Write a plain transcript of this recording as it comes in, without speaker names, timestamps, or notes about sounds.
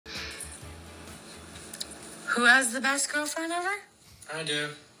Who has the best girlfriend ever? I do.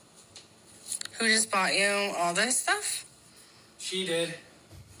 Who just bought you all this stuff? She did.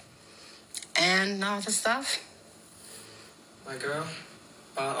 And all the stuff? My girl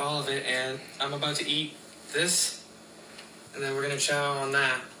bought all of it, and I'm about to eat this, and then we're gonna chow on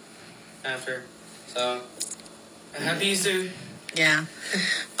that after. So, happy Easter. Yeah.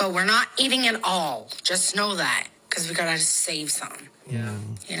 But we're not eating it all. Just know that. Because we gotta save some. Yeah.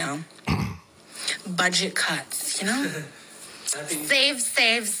 You know? Budget cuts, you know?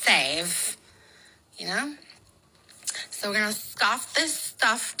 Save. You know? So we're gonna scoff this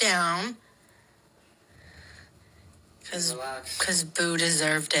stuff down. Because Boo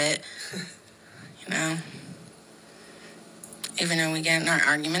deserved it. You know? Even though we get in our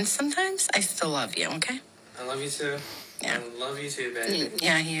arguments sometimes, I still love you, okay? I love you too. Yeah. I love you too, baby.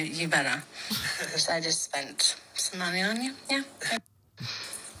 Yeah, you better. I just spent some money on you. Yeah.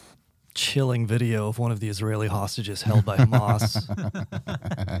 Chilling video of one of the Israeli hostages held by Hamas.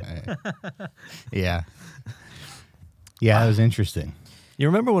 Yeah. Yeah, that was interesting. You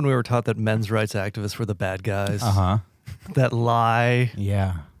remember when we were taught that men's rights activists were the bad guys? Uh-huh. That lie.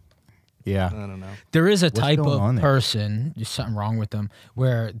 Yeah. Yeah. I don't know. There is a type of person, there's something wrong with them,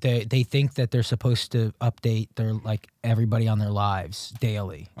 where they think that they're supposed to update their everybody on their lives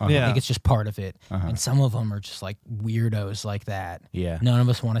daily. Yeah. I think it's just part of it. And some of them are just like weirdos like that. Yeah. None of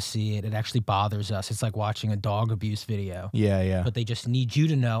us want to see it. It actually bothers us. It's like watching a dog abuse video. Yeah, yeah. But they just need you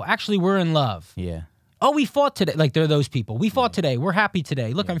to know, actually, we're in love. Yeah. Oh, we fought today. Like, they're those people. We fought today. We're happy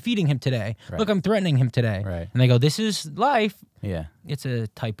today. Look, I'm feeding him today. Right. Look, I'm threatening him today. Right. And they go, this is life. Yeah. It's a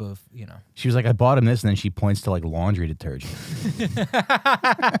type of, you know. She was like, I bought him this, and then she points to like laundry detergent. Yeah,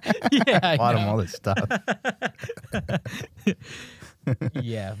 I bought him all this stuff.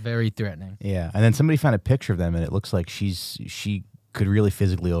 Yeah, very threatening. Yeah. And then somebody found a picture of them, and it looks like she could really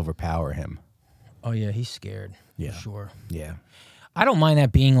physically overpower him. Oh, yeah, he's scared. Yeah. For sure. Yeah. I don't mind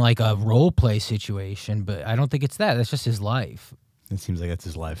that being like a role play situation, but I don't think it's that. That's just his life. It seems like that's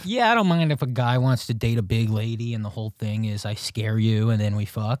his life. Yeah, I don't mind if a guy wants to date a big lady and the whole thing is I scare you and then we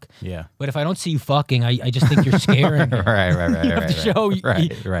fuck. Yeah. But if I don't see you fucking, I just think you're scaring him. Right. You have to show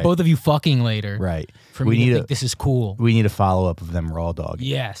right. both of you fucking later. Right. For me to think this is cool. We need a follow-up of them raw dog.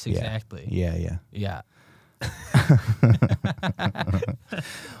 Yes, exactly. Yeah. Yeah.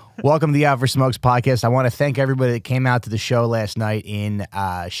 Welcome to the Out for Smokes podcast. I want to thank everybody that came out to the show last night in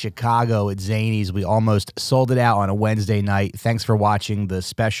Chicago at Zany's. We almost sold it out on a Wednesday night. Thanks for watching the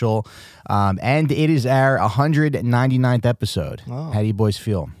special. And it is our 199th episode. Oh. How do you boys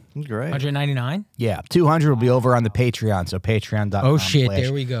feel? Great. 199? Yeah. 200 will be over on the Patreon, so patreon.com. Oh, shit.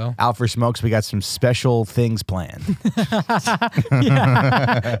 There we go. Out for Smokes. We got some special things planned.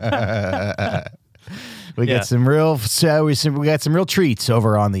 We got some real, we got some real treats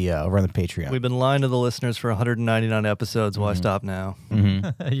over on the Patreon. We've been lying to the listeners for 199 episodes. Why stop now?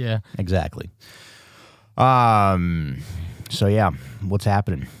 Yeah, exactly. So yeah, what's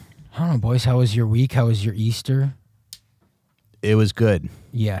happening? I don't know, boys. How was your week? How was your Easter? It was good.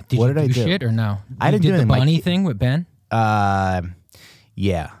 Yeah. Did what you did I do? Shit or no? I didn't do the bunny thing with Ben.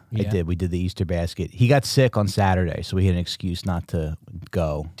 Yeah, I did. We did the Easter basket. He got sick on Saturday, so we had an excuse not to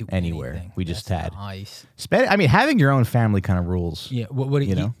go anywhere. Anything. We just had nice. I mean, having your own family kind of rules. Yeah. What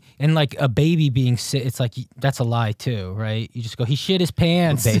you know? And like a baby being sick, it's like that's a lie too, right? You just go, he shit his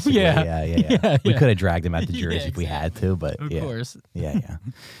pants. Basically, yeah. We could have dragged him out to Jersey if we had to, but of course. Yeah.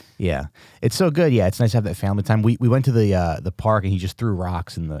 It's so good. Yeah, it's nice to have that family time. We went to the park and he just threw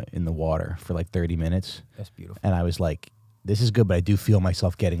rocks in the water for like 30 minutes. That's beautiful. And I was like, this is good, but I do feel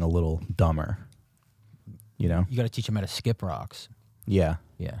myself getting a little dumber. You know? You got to teach him how to skip rocks. Yeah.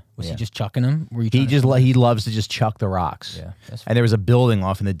 Yeah. Was he just chucking them? Were you he loves to just chuck the rocks. Yeah. And there was a building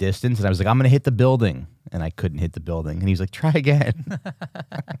off in the distance, and I was like, I'm going to hit the building. And I couldn't hit the building. And he was like, try again.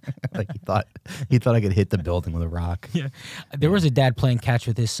 Like he thought I could hit the building with a rock. Yeah. There was a dad playing catch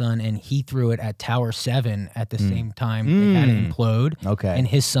with his son, and he threw it at Tower 7 at the same time they had it implode. Okay. And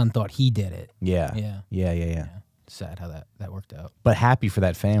his son thought he did it. Yeah. Sad how that worked out. But happy for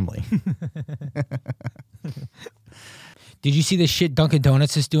that family. Did you see the shit Dunkin'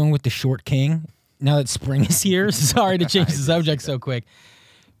 Donuts is doing with the Short King? Now that spring is here. Sorry to change the subject so quick.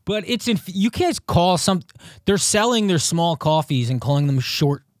 But you can't call they're selling their small coffees and calling them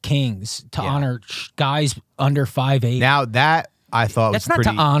Short Kings to honor guys under 5'8". Now that I thought that's not to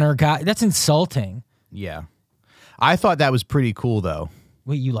honor guys. That's insulting. Yeah. I thought that was pretty cool though.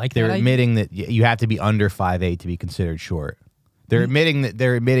 Wait, you like They're that? admitting that you have to be under 5'8" to be considered short. They're admitting that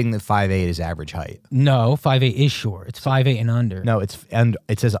 5'8" is average height. No, 5'8" is short. It's 5'8" and under. No, it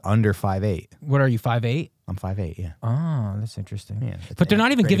says under 5'8". What are you, 5'8"? I'm 5'8", yeah. Oh, that's interesting. Yeah, but they're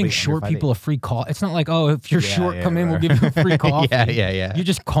not even for giving anybody short under 5'8". people a free call. It's not like, oh, if you're short, come in, we'll right. give you a free coffee. Yeah. You're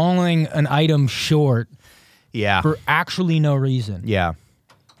just calling an item short Yeah. for actually no reason. Yeah.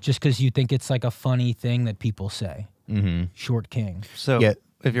 Just because you think it's like a funny thing that people say. Mm-hmm. Short king. So Yeah.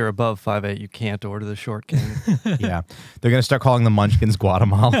 if you're above 5'8", you can't order the short king. Yeah. They're going to start calling the Munchkins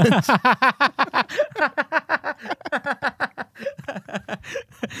Guatemalans.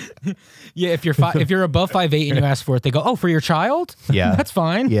 Yeah, if you're above 5'8" and you ask for it, they go, "Oh, for your child? Yeah. That's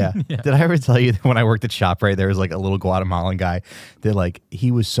fine." Yeah. Did I ever tell you that when I worked at ShopRite, there was like a little Guatemalan guy that like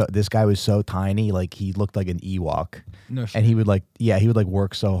this guy was so tiny, like he looked like an Ewok. No shit. And he would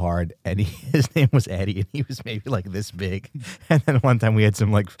work so hard, and his name was Eddie, and he was maybe like this big. And then one time we had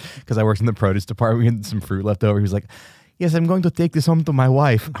some because I worked in the produce department, we had some fruit left over. He was like, "Yes, I'm going to take this home to my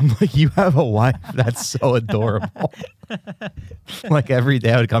wife." I'm like, "You have a wife? That's so adorable." Like every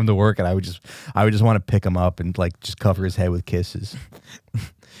day I would come to work and I would just want to pick him up and like just cover his head with kisses.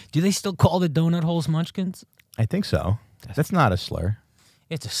 Do they still call the donut holes Munchkins? I think so. That's not a slur,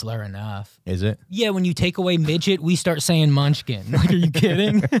 It's a slur enough. is it? Yeah, when you take away midget, we start saying munchkin. Like, are you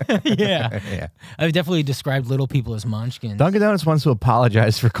kidding? Yeah. Yeah. I've definitely described little people as munchkins. Dunkin' Donuts wants to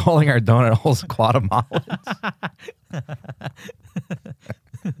apologize for calling our donut holes Guatemalans.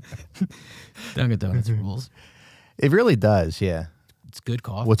 Dunkin' Donuts rules. It really does, yeah. It's good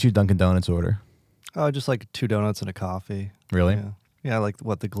coffee. What's your Dunkin' Donuts order? Oh, just like 2 donuts and a coffee. Really? Yeah. Yeah, like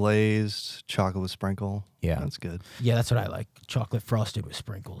the glazed chocolate with sprinkle. Yeah. That's good. Yeah, that's what I like. Chocolate frosted with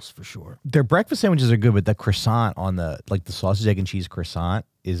sprinkles for sure. Their breakfast sandwiches are good, but the croissant on the sausage, egg, and cheese croissant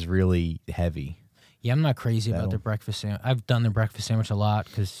is really heavy. Yeah, I'm not crazy about their breakfast sandwich. I've done their breakfast sandwich a lot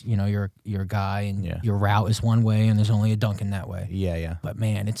because you're a guy and your route is one way and there's only a Dunkin' that way. Yeah, yeah. But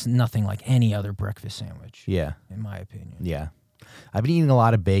man, it's nothing like any other breakfast sandwich. Yeah. In my opinion. Yeah. I've been eating a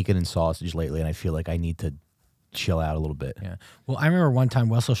lot of bacon and sausage lately, and I feel like I need to chill out a little bit. Yeah. Well, I remember one time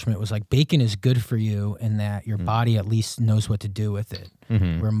Wessel Schmidt was like, bacon is good for you in that your body at least knows what to do with it.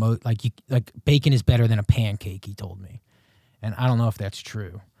 Where bacon is better than a pancake, he told me. And I don't know if that's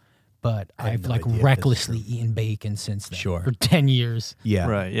true. But I've no idea if that's recklessly eaten bacon since then. Sure. For 10 years. Yeah.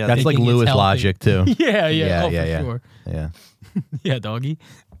 Right, yeah. That's like Thinking it's Lewis healthy. logic, too. Yeah. Yeah, Oh, yeah. for sure. Yeah. Yeah, doggy.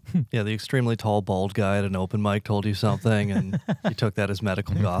 Yeah, the extremely tall, bald guy at an open mic told you something, and you took that as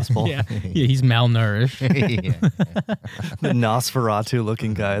medical gospel. Yeah, he's malnourished. The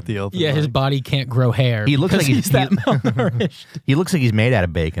Nosferatu-looking guy at the open Yeah, mic. his body can't grow hair. He looks because like he's that malnourished. He looks like he's made out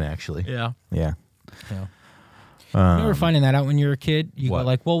of bacon, actually. Yeah. Yeah. You remember finding that out when you were a kid? You What? go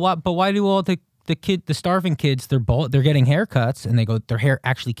like, well, what? But why do all the starving kids, they're getting haircuts, and they go, their hair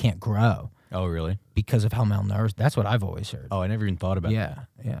actually can't grow Oh, really? because of how malnourished. That's what I've always heard. Oh, I never even thought about that.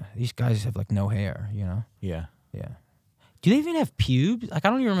 Yeah. These guys have like no hair, you know? Yeah. Yeah. Do they even have pubes? Like, I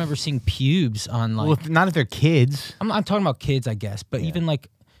don't even remember seeing pubes on like. Well, not if they're kids. I'm talking about kids, I guess, but even like,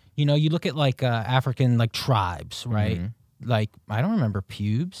 you know, you look at like African like tribes, right? Like, I don't remember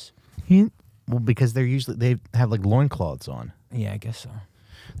pubes. Well, because they have like loincloths on. Yeah, I guess so.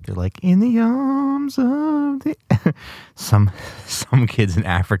 They're like, in the arms of the... Some kids in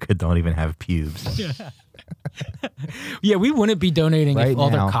Africa don't even have pubes. Yeah, we wouldn't be donating Right if all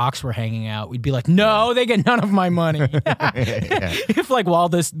now. their cocks were hanging out. We'd be like, no, they get none of my money. If like while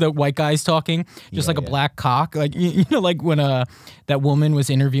the white guy's talking, just like a black cock, like you know, like when that woman was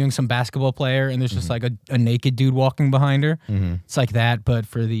interviewing some basketball player, and there's just like a naked dude walking behind her. It's like that, but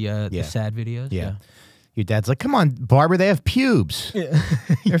for the sad videos. Yeah. Your dad's like, come on, Barbara, they have pubes.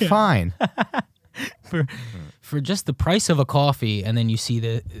 They're fine. For just the price of a coffee, and then you see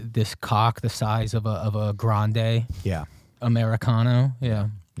this cock the size of a grande Yeah. Americano. Yeah.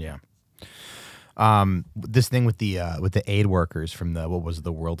 Yeah. This thing with the aid workers from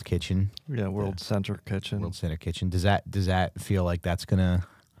the World Kitchen? Yeah, World Center Kitchen. World Center Kitchen. Does that feel like that's gonna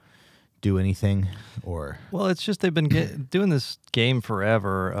do anything, or? Well, it's just they've been doing this game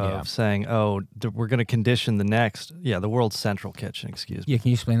forever of saying, oh, we're going to condition the next. Yeah, the World Central Kitchen, excuse me. Yeah, can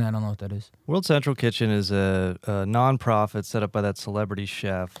you explain that? I don't know what that is. World Central Kitchen is a non-profit set up by that celebrity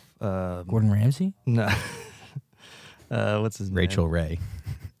chef. Gordon Ramsay? No. What's his name? Rachel Ray.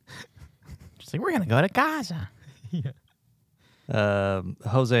 She's like, we're gonna go to Gaza.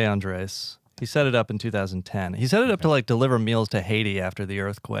 Jose Andres. He set it up in 2010. He set it up to like deliver meals to Haiti after the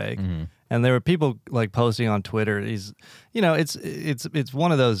earthquake, and there were people like posting on Twitter. He's, you know, it's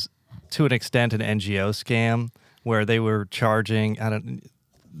one of those, to an extent, an NGO scam where they were charging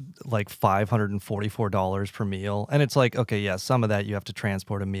like $544 per meal, and it's like, okay, yeah, some of that you have to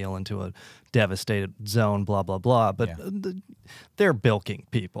transport a meal into a devastated zone, blah blah blah, but they're bilking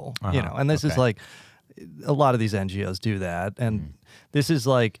people, you know, and this is like a lot of these NGOs do that, and this is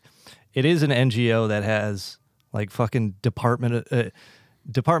like. it is an NGO that has like fucking Department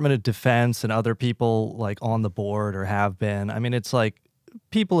of Defense and other people like on the board or have been. I mean, it's like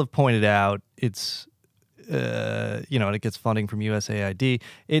people have pointed out it's you know, and it gets funding from USAID.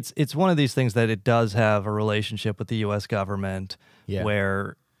 It's one of these things that it does have a relationship with the U.S. government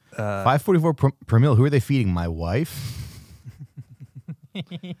where $5.44 per meal. Who are they feeding? My wife.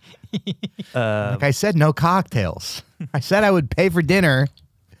 Like I said, no cocktails. I said I would pay for dinner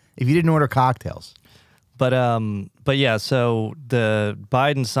if you didn't order cocktails. But yeah, so the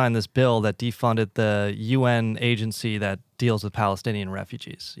Biden signed this bill that defunded the UN agency that deals with Palestinian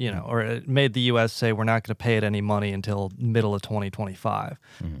refugees, you know, or it made the U.S. say we're not going to pay it any money until middle of 2025.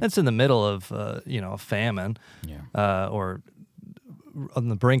 That's in the middle of, you know, a famine or on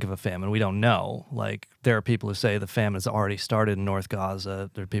the brink of a famine. We don't know. Like, there are people who say the famine has already started in North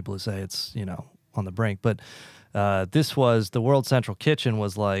Gaza. There are people who say it's, you know, on the brink. But this was, the World Central Kitchen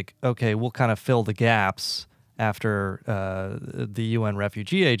was like, okay, we'll kind of fill the gaps after the UN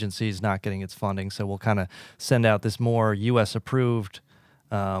Refugee Agency is not getting its funding. So we'll kind of send out this more U.S.-approved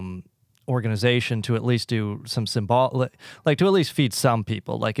organization to at least do some like to at least feed some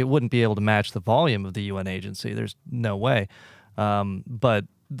people. Like, it wouldn't be able to match the volume of the UN agency. There's no way. But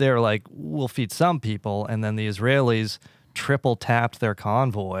they're like, we'll feed some people. And then the Israelis triple tapped their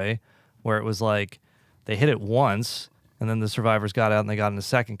convoy, where it was like they hit it once, and then the survivors got out and they got in a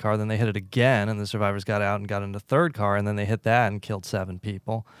second car. Then they hit it again, and the survivors got out and got in a third car, and then they hit that and killed 7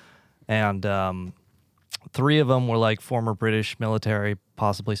 people. And 3 of them were like former British military,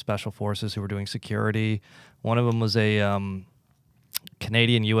 possibly special forces, who were doing security. One of them was a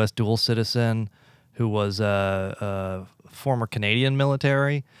Canadian-U.S. dual citizen who was a former Canadian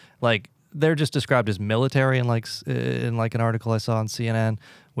military. Like, they're just described as military in like an article I saw on CNN,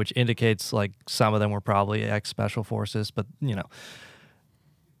 which indicates like some of them were probably ex-special forces. But, you know,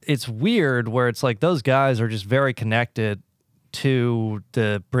 it's weird where it's like those guys are just very connected to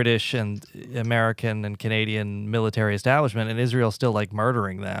the British and American and Canadian military establishment, and Israel's still like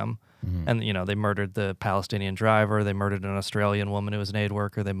murdering them. And, you know, they murdered the Palestinian driver. They murdered an Australian woman who was an aid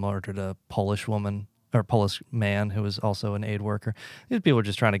worker. They murdered a Polish woman or Polish man who was also an aid worker. These people were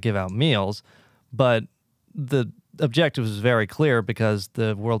just trying to give out meals, but the objective was very clear because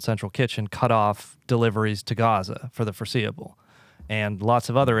the World Central Kitchen cut off deliveries to Gaza for the foreseeable. And lots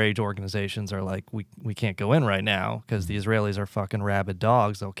of other aid organizations are like, we can't go in right now because the Israelis are fucking rabid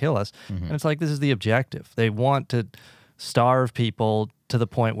dogs. They'll kill us. And it's like, this is the objective. They want to starve people to the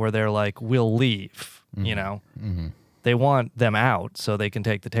point where they're like, we'll leave, you know? They want them out so they can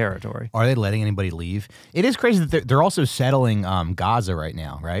take the territory. Are they letting anybody leave? It is crazy that they're also settling Gaza right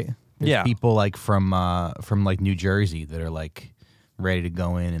now, right? There's people like from like New Jersey that are like ready to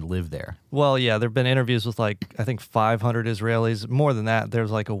go in and live there. Well, yeah, there've been interviews with like I think 500 Israelis. More than that,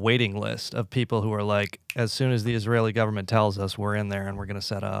 there's like a waiting list of people who are like, as soon as the Israeli government tells us, we're in there and we're going to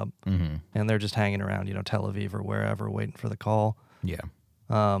set up, and they're just hanging around, you know, Tel Aviv or wherever, waiting for the call. Yeah.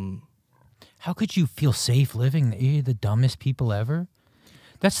 How could you feel safe living there? You're the dumbest people ever.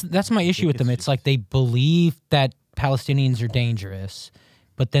 That's my issue with them. It's like they believe that Palestinians are dangerous,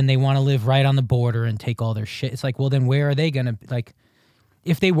 but then they want to live right on the border and take all their shit. It's like, well, then where are they going to, like,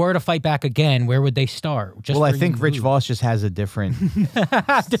 if they were to fight back again, where would they start? Just well, I think Rich Voss just has a different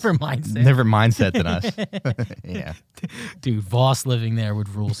different mindset than us. Yeah. Dude, Voss living there would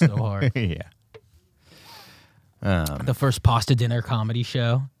rule so hard. Yeah. The first pasta dinner comedy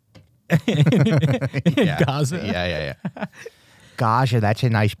show. in Gaza. Yeah. Gaza, that's a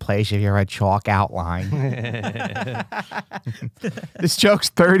nice place if you're a chalk outline. This joke's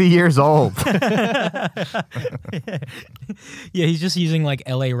 30 years old. Yeah, he's just using like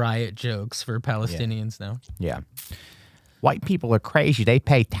LA riot jokes for Palestinians now. Yeah. White people are crazy. They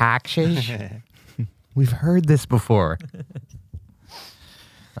pay taxes. We've heard this before.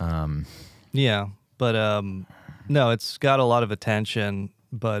 Yeah, but no, it's got a lot of attention,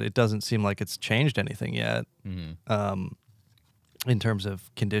 but it doesn't seem like it's changed anything yet. In terms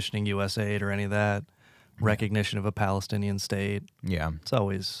of conditioning U.S. aid or any of that, recognition of a Palestinian state. Yeah. It's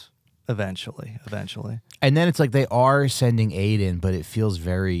always eventually. And then it's like they are sending aid in, but it feels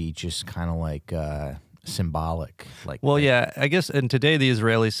very just kind of like symbolic. Like, well, yeah, I guess, and today the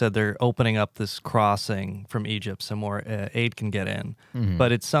Israelis said they're opening up this crossing from Egypt so more aid can get in.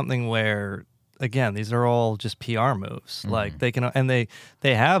 But it's something where, again, these are all just PR moves. Like, they can, and they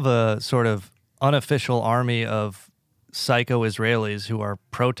have a sort of unofficial army of psycho Israelis who are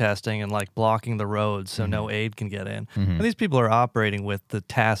protesting and like blocking the roads so no aid can get in. And these people are operating with the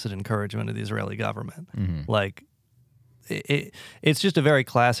tacit encouragement of the Israeli government. Like, it's just a very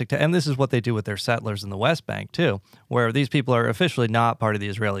classic, and this is what they do with their settlers in the West Bank too, where these people are officially not part of the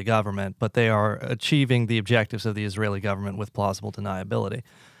Israeli government, but they are achieving the objectives of the Israeli government with plausible deniability.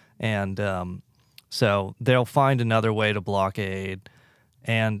 And so they'll find another way to blockade.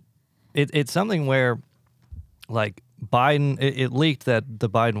 And it's something where, like, Biden, it leaked that the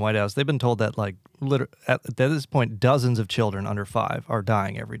Biden White House, they've been told that, like, at this point, dozens of children under 5 are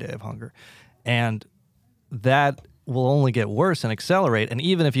dying every day of hunger. And that will only get worse and accelerate. And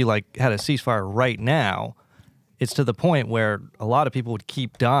even if you, like, had a ceasefire right now, it's to the point where a lot of people would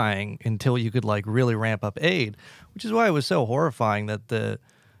keep dying until you could, like, really ramp up aid, which is why it was so horrifying that the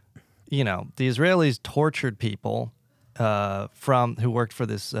Israelis tortured people who worked for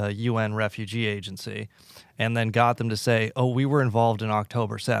this UN refugee agency, and then got them to say, oh, we were involved in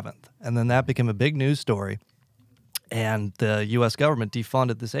October 7th. And then that became a big news story, and the U.S. government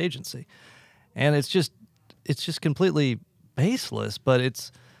defunded this agency. And it's just completely baseless, but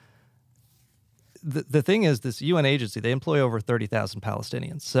it's... The thing is, this UN agency, they employ over 30,000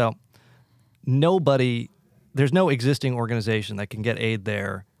 Palestinians. So there's no existing organization that can get aid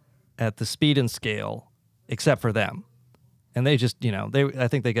there at the speed and scale except for them. And they just, I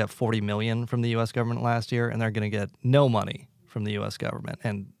think they got $40 million from the U.S. government last year, and they're going to get no money from the U.S. government.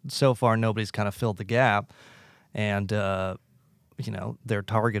 And so far, nobody's kind of filled the gap. And, they're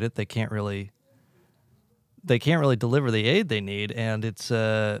targeted. They can't really deliver the aid they need. And it's,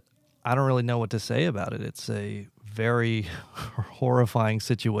 I don't really know what to say about it. It's a very horrifying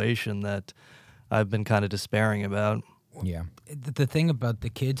situation that I've been kind of despairing about. Yeah. The thing about the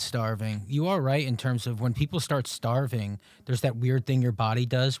kids starving, you are right in terms of when people start starving, there's that weird thing your body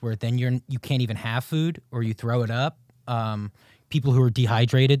does where then you can't even have food or you throw it up. People who are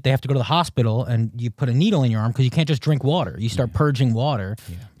dehydrated, they have to go to the hospital and you put a needle in your arm because you can't just drink water. You start purging water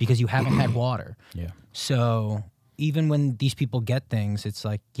because you haven't had water. Yeah. So even when these people get things, it's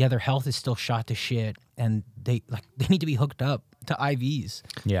like, yeah, their health is still shot to shit and they need to be hooked up to IVs.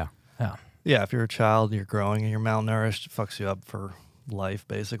 Yeah. Yeah. Yeah, if you're a child, you're growing and you're malnourished, it fucks you up for life,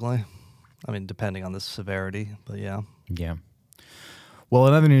 basically. I mean, depending on the severity, but yeah. Yeah. Well,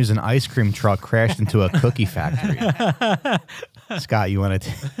 in other news, an ice cream truck crashed into a cookie factory. Scott, you want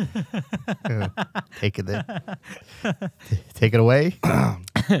to take it away? I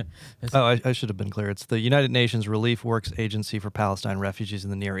should have been clear. It's the United Nations Relief Works Agency for Palestine Refugees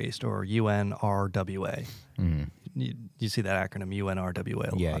in the Near East, or UNRWA. You see that acronym,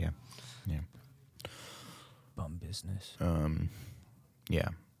 UNRWA, a lot. Yeah. Bum business. Yeah.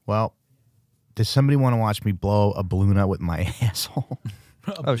 Well, does somebody want to watch me blow a balloon up with my asshole?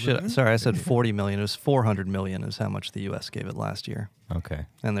 Oh, shit. Sorry, I said 40 million. It was 400 million is how much the U.S. gave it last year. Okay.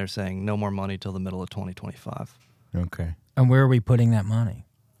 And they're saying no more money till the middle of 2025. Okay. And where are we putting that money?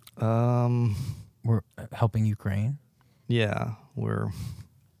 We're helping Ukraine? Yeah, we're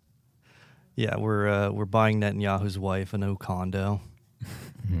buying Netanyahu's wife a new condo.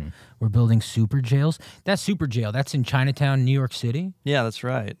 We're building super jails. That super jail, that's in Chinatown, New York City? Yeah, that's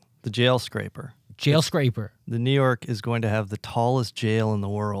right. The jail scraper. Jail scraper. The New York is going to have the tallest jail in the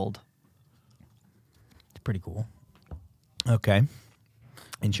world. It's pretty cool. Okay.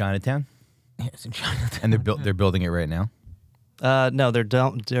 In Chinatown? Yeah, it's in Chinatown. And they're building it right now? No,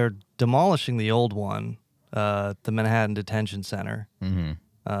 they're demolishing the old one, the Manhattan Detention Center. Mm-hmm.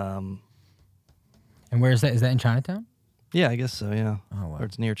 And where is that? Is that in Chinatown? Yeah, I guess so, yeah. Oh, wow. Or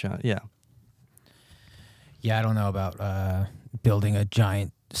it's near China, yeah. Yeah, I don't know about building a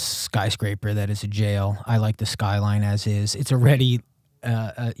giant skyscraper that is a jail. I like the skyline as is. It's already,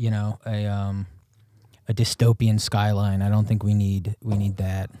 a dystopian skyline. I don't think we need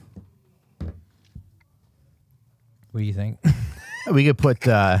that. What do you think? We could put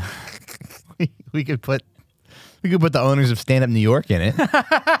we could put the owners of Stand Up New York in it.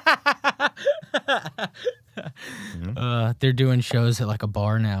 They're doing shows at like a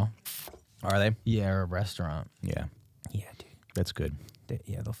bar now. Are they? Yeah, or a restaurant. Yeah. Yeah, dude. That's good.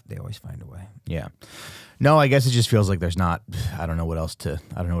 They always find a way. Yeah. No, I guess it just feels like there's not. I don't know what else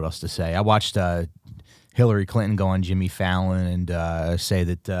to say. I watched Hillary Clinton go on Jimmy Fallon and say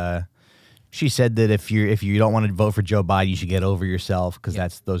that she said that if you don't want to vote for Joe Biden, you should get over yourself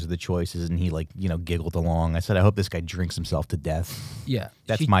because those are the choices. And he giggled along. I said, I hope this guy drinks himself to death. Yeah,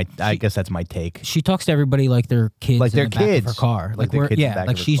 I guess that's my take. She talks to everybody like they're kids, like they're in the kids back of her car. Like we're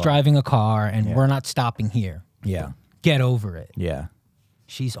she's driving a car and we're not stopping here. Yeah, get over it. Yeah,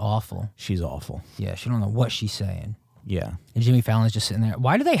 she's awful. She's awful. Yeah, she don't know what she's saying. Yeah. And Jimmy Fallon's just sitting there.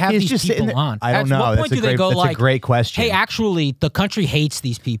 Why do they have He's these just sitting people there. on? I don't At know. what point do they go that's like, a great question. hey, actually, the country hates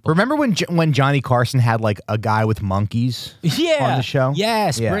these people? Remember when Johnny Carson had like a guy with monkeys Yeah. on the show?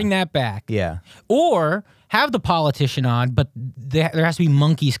 Yes, Yeah. bring that back. Yeah. Or have the politician on, but there has to be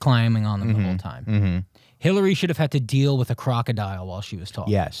monkeys climbing on them the whole time. Mm-hmm. Hillary should have had to deal with a crocodile while she was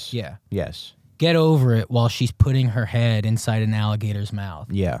talking. Yes. Yeah. Yes. Get over it while she's putting her head inside an alligator's mouth.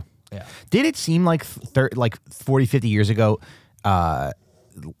 Yeah. Yeah. Did it seem like 40, 50 years ago,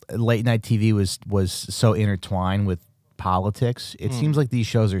 late night TV was so intertwined with politics? It seems like these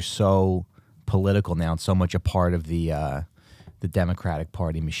shows are so political now and so much a part of the Democratic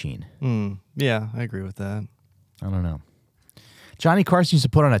Party machine. Yeah, I agree with that. I don't know. Johnny Carson used to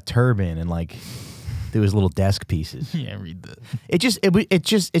put on a turban and like do his little desk pieces. Yeah, read that. It's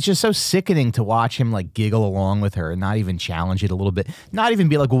just so sickening to watch him like giggle along with her and not even challenge it a little bit. Not even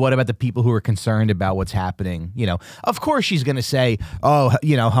be like, well, what about the people who are concerned about what's happening? You know, of course she's gonna say, oh,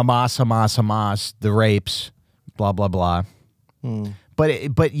 you know, Hamas, the rapes, blah blah blah.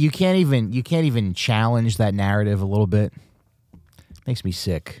 But you can't even challenge that narrative a little bit. Makes me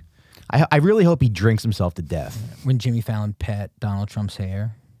sick. I really hope he drinks himself to death. When Jimmy Fallon pet Donald Trump's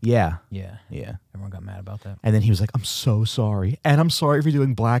hair. Yeah. Yeah. Yeah. Everyone got mad about that. And then he was like, I'm so sorry. And I'm sorry for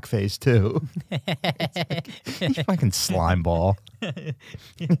doing blackface, too. You fucking slime ball.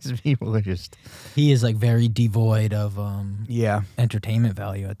 These people are just... He is like very devoid of Yeah. entertainment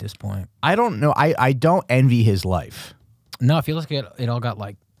value at this point. I don't know. I don't envy his life. No, I feel like it all got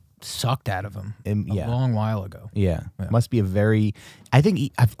like sucked out of him Yeah. a long while ago. Yeah. Must be a very... I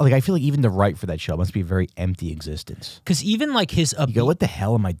think... I feel like even the right for that show must be a very empty existence. Because even like his upbeat... You go, what the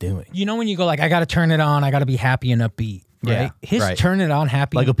hell am I doing? You know when you go like, I got to turn it on, I got to be happy and upbeat, right? Yeah, His right. turn it on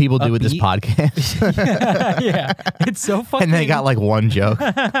happy Like what people do with this upbeat- podcast. Yeah. It's so fucking... And they got like one joke.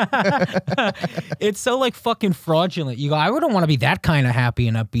 It's so like fucking fraudulent. You go, I wouldn't want to be that kind of happy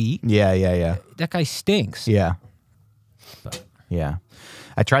and upbeat. Yeah. That guy stinks. Yeah. But- Yeah.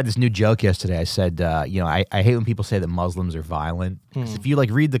 I tried this new joke yesterday. I said, you know, I hate when people say that Muslims are violent. 'Cause if you like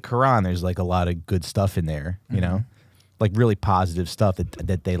read the Quran, there's like a lot of good stuff in there, you know, like really positive stuff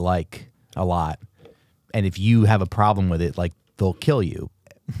that they like a lot. And if you have a problem with it, like they'll kill you.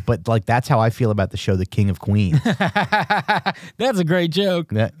 But like that's how I feel about the show The King of Queens. That's a great joke.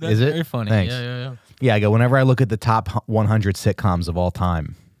 That- That's is it? very funny. Thanks. Yeah. Yeah, I go, whenever I look at the top 100 sitcoms of all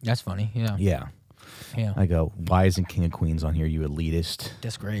time. That's funny. Yeah. Yeah. I go, why isn't King of Queens on here, you elitist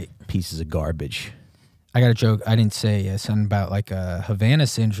That's great. pieces of garbage? I got a joke. I didn't say something about like Havana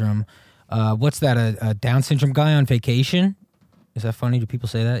syndrome. What's that? A Down syndrome guy on vacation? Is that funny? Do people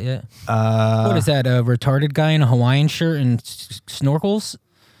say that yet? What is that? A retarded guy in a Hawaiian shirt and snorkels?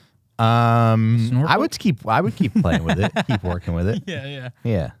 I would keep playing with it, keep working with it.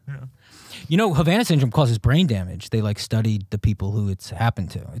 Yeah. You know, Havana syndrome causes brain damage. They like studied the people who it's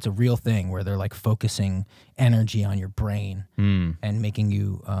happened to. It's a real thing where they're like focusing energy on your brain and making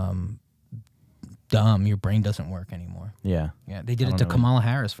you dumb. Your brain doesn't work anymore. Yeah. Yeah, they did it to Kamala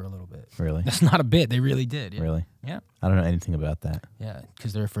Harris for a little bit. Really? That's not a bit. They really did. Yeah. Really? Yeah. I don't know anything about that. Yeah,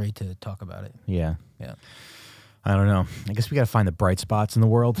 because they're afraid to talk about it. Yeah. Yeah. I don't know. I guess we got to find the bright spots in the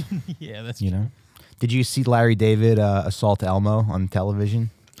world. Yeah, that's you know. Did you see Larry David assault Elmo on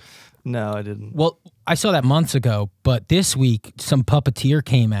television? No, I didn't. Well, I saw that months ago, but this week some puppeteer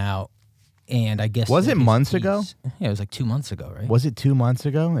came out, and I guess Was that it his months piece- ago? Yeah, it was like 2 months ago, right? Was it 2 months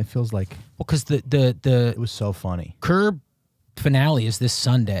ago? It feels like Well, because the it was so funny. Curb finale is this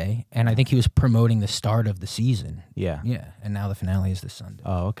Sunday, and I think he was promoting the start of the season. Yeah. Yeah, and now the finale is this Sunday.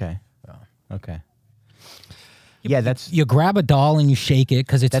 Oh, okay. Oh. Okay. Yeah, that's You grab a doll and you shake it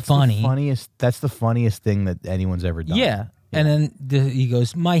because it's funny. The funniest. That's the funniest thing that anyone's ever done. Yeah. And then he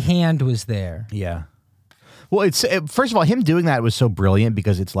goes, my hand was there. Yeah. Well, first of all, him doing that was so brilliant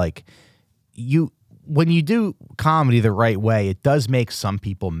because it's like when you do comedy the right way, it does make some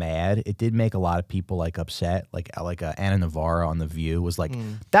people mad. It did make a lot of people like upset. Like Anna Navarro on The View was like,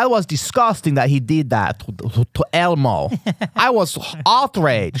 that was disgusting that he did that to Elmo. I was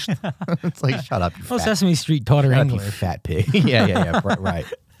outraged. It's like, shut up, you Well, fat, Sesame Street taught her shut up, you English. fat pig. Yeah.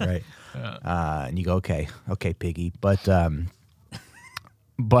 Right. And you go, okay, piggy, but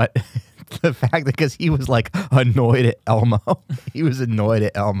the fact that because he was like annoyed at Elmo, and he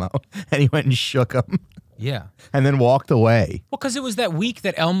went and shook him, Yeah. and then walked away. Well, because it was that week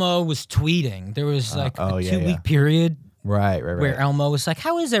that Elmo was tweeting. There was like a yeah, 2-week period Right. where Elmo was like,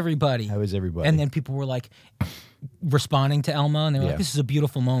 how is everybody? How is everybody? And then people were like responding to Elmo, and they were Yeah. like, this is a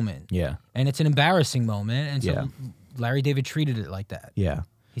beautiful moment. Yeah. And it's an embarrassing moment. And so Yeah. Larry David treated it like that. Yeah.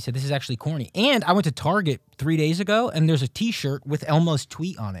 He said, this is actually corny. And I went to Target 3 days ago, and there's a T-shirt with Elmo's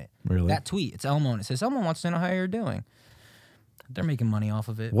tweet on it. Really? That tweet. It's Elmo, and it says, Elmo wants to know how you're doing. They're making money off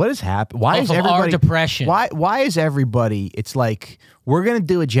of it. What has happened? Why Off is of everybody our depression. Why is everybody? It's like we're gonna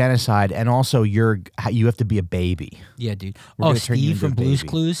do a genocide, and also you have to be a baby. Yeah, dude. We're Oh, gonna turn you Steve into from a Blue's baby.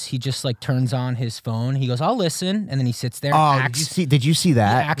 Clues, he just like turns on his phone. He goes, I'll listen. And then he sits there Oh, and did you see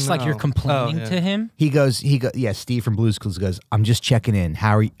that? acts like you're No. complaining Oh, yeah. to him. He goes, yeah. Steve from Blue's Clues goes, I'm just checking in.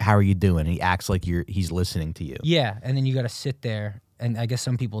 How are you doing? And he acts like he's listening to you. Yeah, and then you got to sit there. And I guess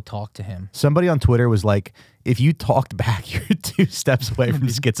some people talk to him. Somebody on Twitter was like, if you talked back, you're 2 steps away from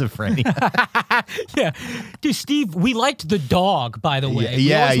schizophrenia. Yeah. Dude, Steve, we liked the dog, by the way. We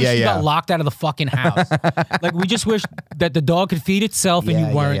Yeah, always wish yeah, he yeah. got locked out of the fucking house. Like, we just wish that the dog could feed itself and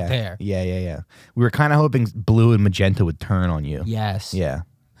you weren't there. Yeah. We were kind of hoping blue and magenta would turn on you. Yes. Yeah.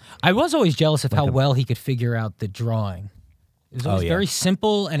 I was always jealous of how well he could figure out the drawing. It was always yeah. very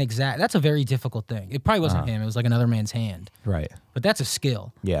simple and exact. That's a very difficult thing. It probably wasn't him. It was like another man's hand. Right. But that's a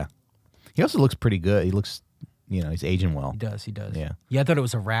skill. Yeah. He also looks pretty good. He looks, he's aging well. He does. Yeah. Yeah, I thought it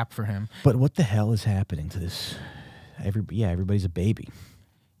was a rap for him. But what the hell is happening to this? Everybody's a baby.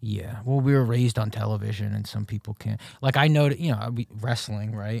 Yeah. Well, we were raised on television, and some people can't. Like, I know that,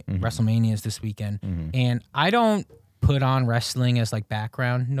 wrestling, right? WrestleMania is this weekend. And I don't put on wrestling as, like,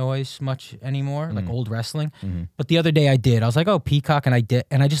 background noise much anymore, like old wrestling. But the other day I did. I was like, oh, Peacock, and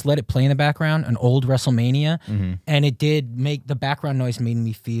I just let it play in the background, an old WrestleMania, and it did make, the background noise made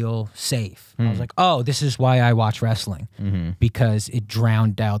me feel safe. I was like, oh, this is why I watch wrestling, because it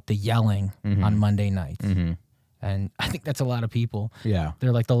drowned out the yelling on Monday nights. And I think that's a lot of people. Yeah.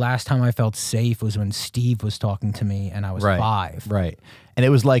 They're like, the last time I felt safe was when Steve was talking to me and I was 5. Right. And it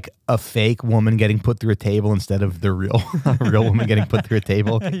was like a fake woman getting put through a table instead of the real woman getting put through a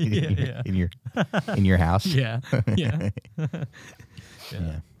table in your house. Yeah. Yeah.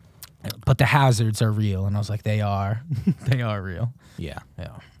 But the hazards are real. And I was like, they are. They are real. Yeah.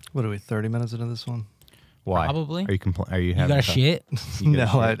 Yeah. What are we, 30 minutes into this one? Why? Probably. Are you Are you You having got a fun? shit? No,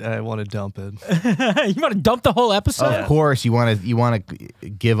 I want to dump it. You want to dump the whole episode? Of course, you want to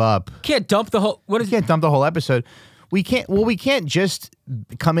give up. Can't dump the whole. What You is can't dump the whole episode. We can't. Well, we can't just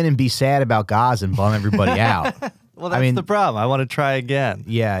come in and be sad about Gaza and bum everybody out. Well, that's the problem. I want to try again.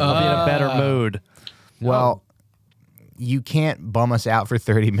 Yeah. I'll be in a better mood. Well, you can't bum us out for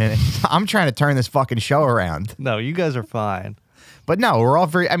 30 minutes. I'm trying to turn this fucking show around. No, you guys are fine. But no, we're all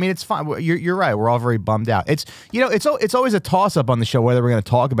very. I mean, it's fine. You're right. We're all very bummed out. It's it's always a toss up on the show whether we're going to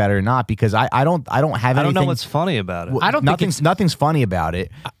talk about it or not because I don't have anything. I don't know what's funny about it. I don't think nothing's funny about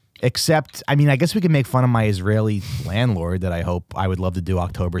it. Except, I mean, I guess we can make fun of my Israeli landlord that I would love to do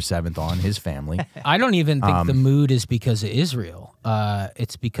October 7th on his family. I don't even think the mood is because of Israel.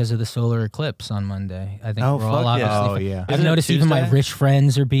 It's because of the solar eclipse on Monday. I think Oh, we're all fuck yeah. obviously. Oh, yeah. I've Isn't it noticed even my Tuesday? rich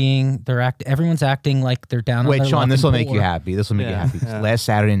friends are everyone's acting like they're down on Wait, their Sean, luck this will and make you poor. happy. This will make you Yeah, happy. yeah. Last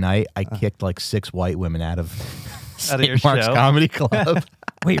Saturday night, I kicked like 6 white women out of Out of your St. Mark's show? Comedy Club.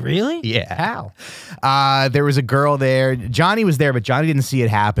 Wait, really? Yeah. How? There was a girl there. Johnny was there, but Johnny didn't see it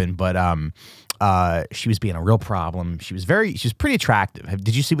happen. But she was being a real problem. She was pretty attractive.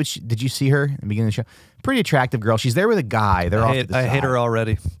 Did you see her in the beginning of the show? Pretty attractive girl. She's there with a guy. They're off to the I hate side. her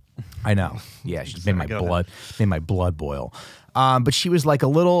already. I know. Yeah, she's made my Go blood boil. But she was like a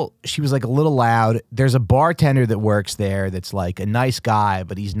little loud. There's a bartender that works there that's like a nice guy,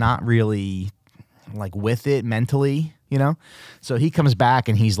 but he's not really like with it mentally, So he comes back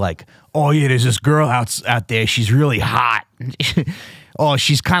and he's like, "Oh yeah, there's this girl out there. She's really hot. Oh,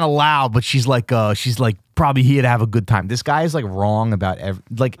 she's kind of loud, but she's like probably here to have a good time." This guy is like wrong about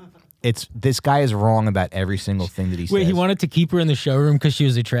this guy is wrong about every single thing that he says. Wait, he wanted to keep her in the showroom because she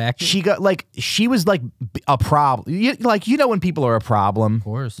was attractive? She was like a problem. When people are a problem. Of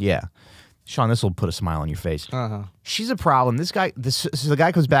course. Yeah. Sean, this will put a smile on your face. Uh-huh. She's a problem. So the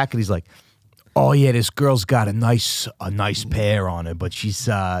guy comes back and he's like, "Oh yeah, this girl's got a nice pair on her, but she's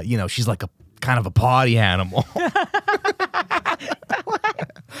she's like a kind of a party animal."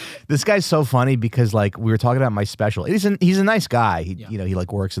 This guy's so funny because like we were talking about my special. He's a nice guy. He he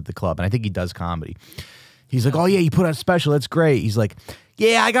like works at the club and I think he does comedy. He's like, "Oh yeah, you put out a special. That's great." He's like,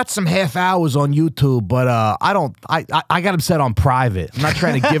 "Yeah, I got some half hours on YouTube, but I got them set on private. I'm not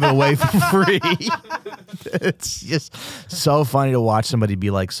trying to give it away for free." It's just so funny to watch somebody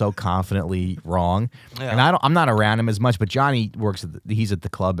be like so confidently wrong. Yeah. And I'm not around him as much, but Johnny he's at the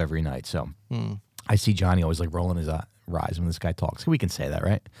club every night, so I see Johnny always like rolling his eyes when this guy talks. We can say that,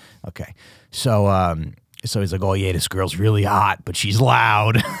 right? Okay. So So he's like, oh, yeah, this girl's really hot, but she's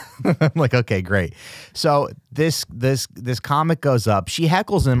loud. I'm like, okay, great. So this comic goes up. She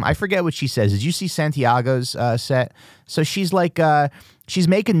heckles him. I forget what she says. Did you see Santiago's set? So she's like, she's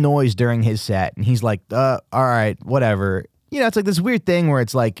making noise during his set, and he's like, all right, whatever. You know, it's like this weird thing where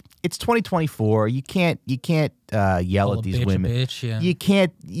it's like, it's 2024. You can't yell at these women. Bitch, yeah.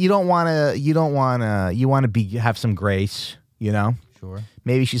 You want to have some grace, you know? Sure.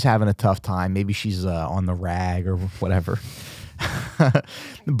 Maybe she's having a tough time. Maybe she's on the rag or whatever.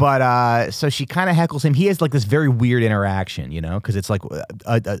 But so she kind of heckles him. He has like this very weird interaction, you know, because it's like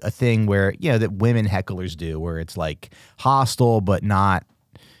a thing where, you know, that women hecklers do, where it's like hostile but not.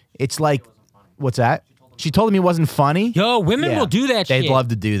 It's like, what's that? She told him he wasn't funny. Yo, women will do that shit. They'd love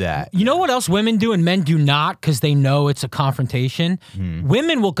to do that. You know what else women do and men do not because they know it's a confrontation?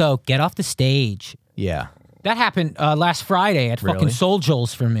 Women will go, get off the stage. Yeah. That happened last Friday at fucking Soul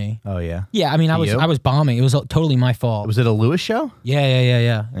Joel's for me. Oh, yeah? Yeah, I mean, I was bombing. It was totally my fault. Was it a Lewis show?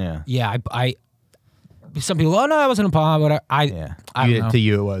 Yeah. Yeah. I some people, oh, no, that wasn't a bomb. But I don't know. To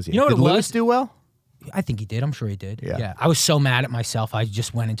you, it was. Yeah. You know what Did it was? Lewis do well? I think he did. I'm sure he did. Yeah. I was so mad at myself. I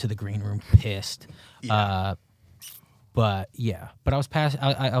just went into the green room pissed. Yeah. But I was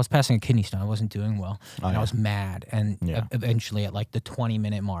passing a kidney stone. I wasn't doing well, and I was mad. And eventually, at like the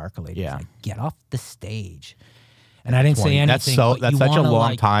 20-minute mark, a lady was like, "Get off the stage." And I didn't say anything. That's such a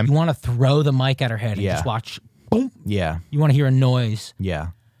long time. You want to throw the mic at her head and just watch. Boom. Yeah. You want to hear a noise.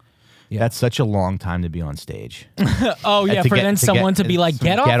 Yeah. That's such a long time to be on stage. Oh yeah, for someone to be like,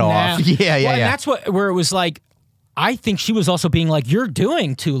 "Get off!" Now. Yeah. And that's where it was like. I think she was also being like, "You're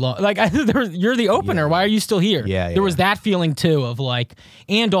doing too long. Like, you're the opener. Why are you still here?" There was that feeling too of like,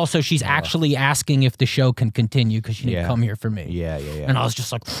 and also she's actually asking if the show can continue because she didn't come here for me. Yeah. And I was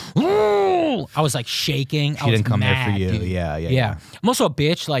just like, ooh! I was like shaking. She didn't come mad, here for you. Dude. Yeah. I'm also a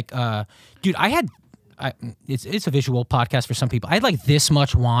bitch. Like, dude, it's a visual podcast for some people. I had like this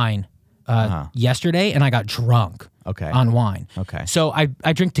much wine yesterday, and I got drunk. On wine. So I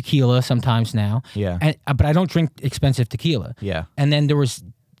drink tequila sometimes now. Yeah. But I don't drink expensive tequila. Yeah. And then there was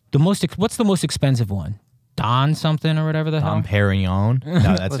what's the most expensive one? Don something or whatever the hell? Dom Perignon? No,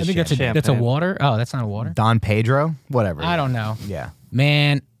 that's I think that's a water. Oh, that's not a water. Don Pedro? Whatever. I don't know. Yeah.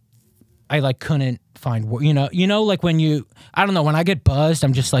 Man, I like couldn't find you know like when I don't know, when I get buzzed,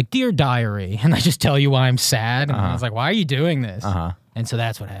 I'm just like, "Dear diary," and I just tell you why I'm sad. And I was like, "Why are you doing this?" And so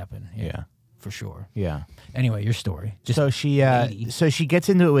that's what happened. Yeah. For sure. Yeah. Anyway, your story. So she gets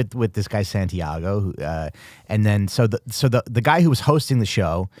into it with this guy Santiago, who, and then the guy who was hosting the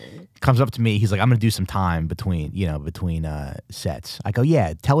show comes up to me. He's like, "I'm gonna do some time between sets." I go,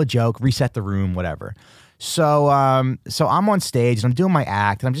 "Yeah, tell a joke, reset the room, whatever." So I'm on stage and I'm doing my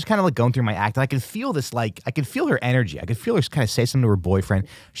act and I'm just kind of like going through my act and I could feel her energy. I could feel her kind of say something to her boyfriend.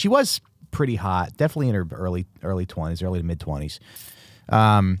 She was pretty hot, definitely in her early 20s, early to mid 20s.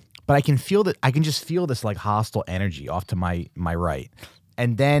 But I can just feel this like hostile energy off to my right.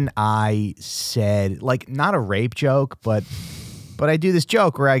 And then I said, like, not a rape joke, but I do this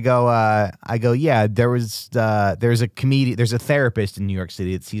joke where I go, yeah, there's a therapist in New York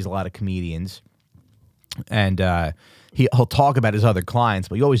City that sees a lot of comedians. And he'll talk about his other clients,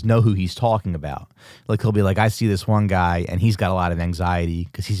 but you always know who he's talking about. Like, he'll be like, "I see this one guy, and he's got a lot of anxiety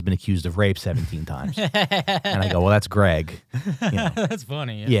because he's been accused of rape 17 times." And I go, "Well, that's Greg." You know? That's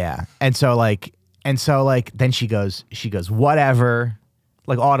funny. Yeah. And so then she goes, "Whatever."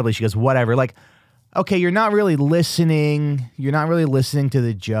 Like, audibly, she goes, "Whatever." Like, okay, you're not really listening. You're not really listening to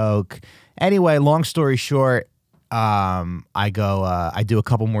the joke. Anyway, long story short, I do a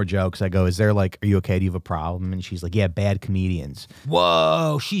couple more jokes. I go, "Is there like, are you okay? Do you have a problem?" And she's like, "Yeah, bad comedians."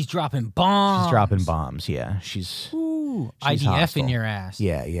 Whoa, she's dropping bombs. She's dropping bombs. Yeah, she's IDF hostile. in your ass.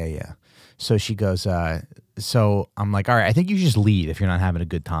 Yeah. So she goes, so I'm like, "All right, I think you should just leave if you're not having a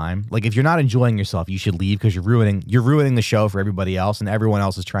good time. Like, if you're not enjoying yourself, you should leave because you're ruining the show for everybody else, and everyone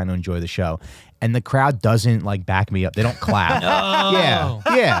else is trying to enjoy the show." And the crowd doesn't like back me up. They don't clap.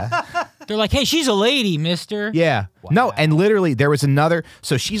 Yeah. They're like, "Hey, she's a lady, mister." Yeah. Wow. No, and literally there was another,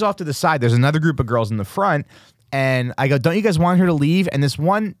 so she's off to the side. There's another group of girls in the front, and I go, "Don't you guys want her to leave?" And this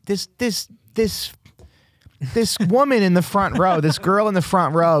woman in the front row, this girl in the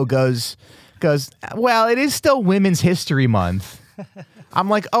front row goes, "Well, it is still Women's History Month." I'm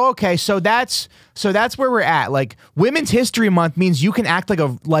like, "Oh, okay, so that's where we're at. Like, Women's History Month means you can act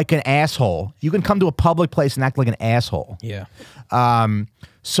like an asshole. You can come to a public place and act like an asshole." Yeah.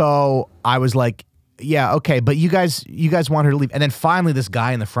 So I was like, "Yeah, okay, but you guys want her to leave." And then finally this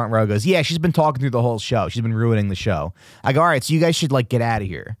guy in the front row goes, "Yeah, she's been talking through the whole show. She's been ruining the show." I go, "All right, so you guys should like get out of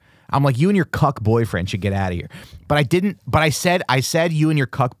here." I'm like, "You and your cuck boyfriend should get out of here." But I didn't, but I said you and your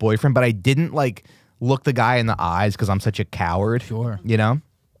cuck boyfriend, but I didn't like look the guy in the eyes because I'm such a coward. Sure. You know?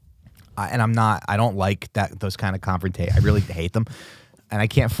 And I'm not, I don't like those kind of confrontations. I really hate them. And I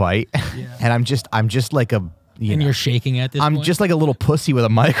can't fight. Yeah. And I'm just like a, you're shaking at this I'm point? just like a little pussy with a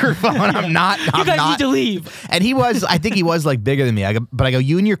microphone. I'm not. You guys need to leave. And I think he was like bigger than me. But I go,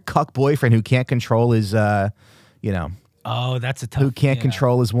 you and your cuck boyfriend who can't control his, Oh, that's a tough. who can't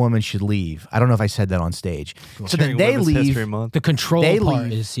control his woman should leave. I don't know if I said that on stage. Cool. So then they leave. The control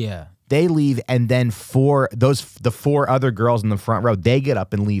part is, They leave, and then the four other girls in the front row, they get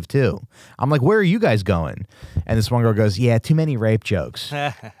up and leave too. I'm like, where are you guys going? And this one girl goes, yeah, too many rape jokes.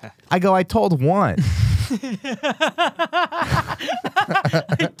 I go, I told one.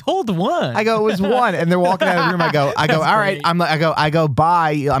 I told one. I go, it was one, and they're walking out of the room. I go, all right. I go,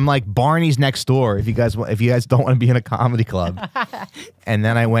 bye. I'm like, Barney's next door. If you guys don't want to be in a comedy club. And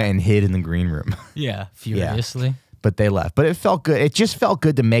then I went and hid in the green room. Yeah, furiously. Yeah. But they left. But it felt good. It just felt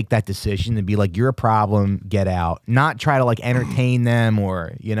good to make that decision to be like, you're a problem, get out. Not try to like entertain them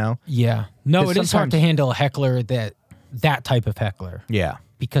or, Yeah. No, it is hard to handle a heckler that type of heckler. Yeah.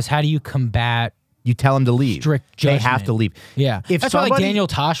 Because how do you combat? You tell them to leave. Strict judgment. They have to leave. Yeah. That's why like Daniel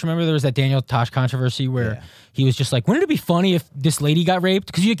Tosh, remember there was that Daniel Tosh controversy where he was just like, wouldn't it be funny if this lady got raped?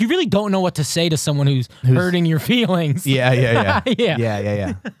 Because you really don't know what to say to someone who's hurting your feelings. Yeah. Yeah.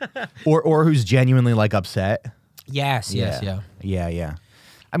 Yeah. Or who's genuinely like upset. Yes. Yeah.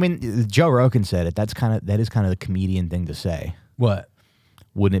 I mean, Joe Rogan said it. That is kind of the comedian thing to say. What?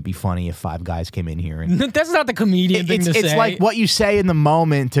 Wouldn't it be funny if 5 guys came in here? And that's not the comedian thing to say. It's like what you say in the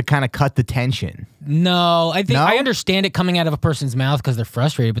moment to kind of cut the tension. No, I think I understand it coming out of a person's mouth because they're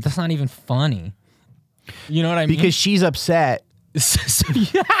frustrated, but that's not even funny. You know what I mean? Because she's upset.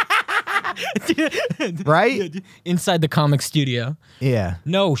 Right? Inside the comic studio. Yeah.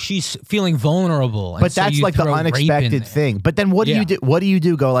 No, she's feeling vulnerable. But that's like the unexpected thing. But then what do you do? What do you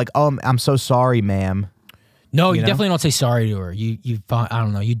do? Go like, oh, I'm so sorry, ma'am. No, you definitely don't say sorry to her. You I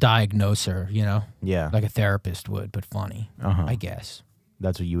don't know, you diagnose her, Yeah. like a therapist would, but funny, I guess.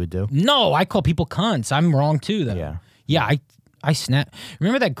 That's what you would do? No, I call people cunts. I'm wrong too, though. Yeah. Yeah, I snap.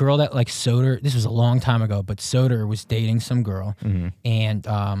 Remember that girl that like Soder, this was a long time ago, but Soder was dating some girl, and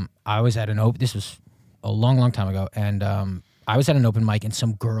I was at this was a long time ago, and I was at an open mic, and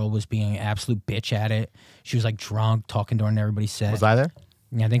some girl was being an absolute bitch at it. She was like drunk, talking to her, and everybody said. Was I there?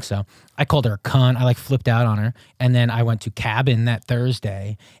 Yeah, I think so. I called her a cunt. I like flipped out on her. And then I went to Cabin that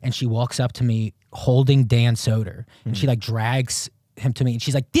Thursday, and she walks up to me holding Dan Soder. And she like drags him to me. And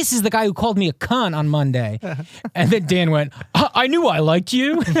she's like, this is the guy who called me a cunt on Monday. And then Dan went, I knew I liked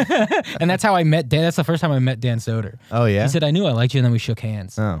you. And that's how I met Dan. That's the first time I met Dan Soder. Oh, yeah? He said, I knew I liked you. And then we shook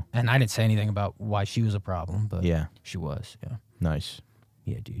hands. Oh. And I didn't say anything about why she was a problem. But yeah, she was. Yeah. Nice.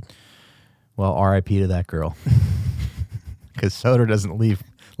 Yeah, dude. Well, R.I.P. to that girl. Because Soder doesn't leave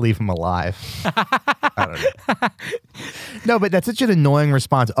him alive. I don't know. No, but that's such an annoying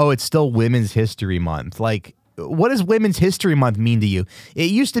response. Oh, it's still Women's History Month. Like, what does Women's History Month mean to you?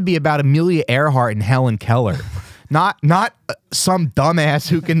 It used to be about Amelia Earhart and Helen Keller. Not some dumbass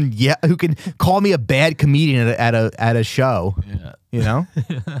who can call me a bad comedian at a show. Yeah. You know?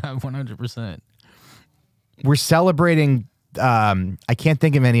 100%. We're celebrating I can't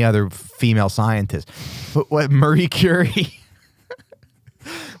think of any other female scientist. But what, Marie Curie?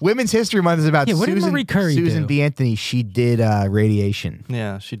 Women's History Month is about what did Marie Curie Susan do? B. Anthony. She did radiation.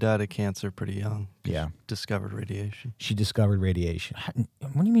 Yeah, she died of cancer pretty young. Yeah. Discovered radiation. She discovered radiation.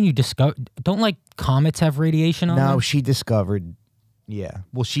 What do you mean you discovered? Don't like comets have radiation on them? No, she discovered. Yeah.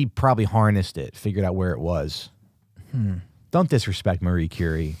 Well, she probably harnessed it, figured out where it was. Don't disrespect Marie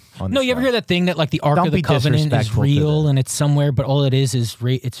Curie. No, you ever hear that thing that like the Ark of the Covenant is real and it's somewhere, but all it is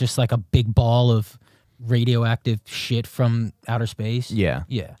it's just like a big ball of radioactive shit from outer space? Yeah.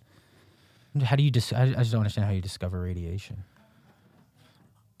 Yeah. How do you I just don't understand how you discover radiation.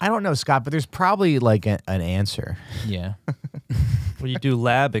 I don't know, Scott, but there's probably like an answer. Yeah. Well, you do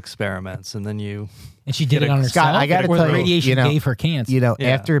lab experiments and then you... And she did it on herself? Scott, I got to tell the you, radiation gave her cancer.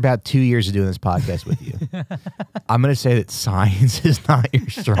 After about 2 years of doing this podcast with you, I'm going to say that science is not your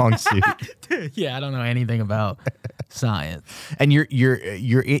strong suit. Yeah, I don't know anything about science. And your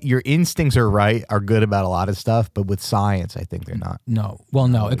instincts are good about a lot of stuff, but with science, I think they're not. No. Well,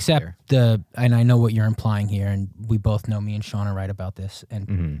 no, except and I know what you're implying here, and we both know me and Sean are right about this,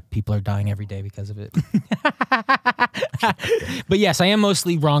 and people are dying every day because of it. But yes, I am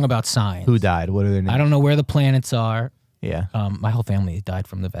mostly wrong about science. Who died? What are their names? I don't know where the planets are. Yeah. My whole family died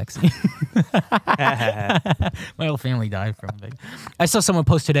from the vaccine. My whole family died from it. I saw someone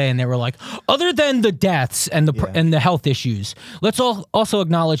post today, and they were like, other than the deaths and the health issues, let's also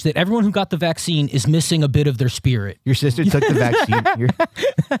acknowledge that everyone who got the vaccine is missing a bit of their spirit. Your sister took the vaccine.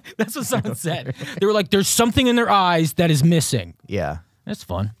 That's what someone said. They were like, there's something in their eyes that is missing. Yeah. That's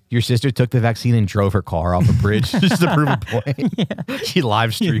fun. Your sister took the vaccine and drove her car off a bridge just to prove a point. Yeah. She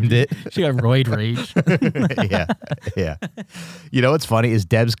live streamed it. She got roid rage. Yeah. You know what's funny is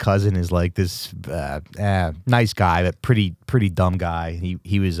Deb's cousin is like this nice guy, but pretty dumb guy.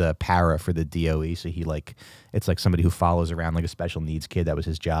 He was a para for the DOE, so it's like somebody who follows around like a special needs kid. That was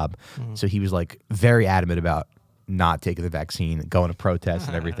his job. So he was like very adamant about not taking the vaccine, going to protests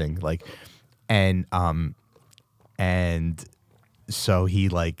and everything. Like, and so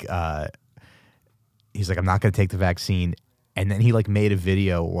he's like, I'm not going to take the vaccine. And then he like made a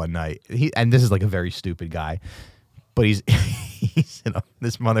video one night. And this is like a very stupid guy, but he's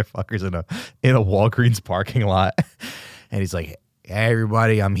this motherfucker's in a Walgreens parking lot. And he's like, hey,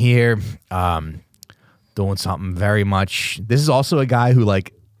 everybody, I'm here, doing something very much. This is also a guy who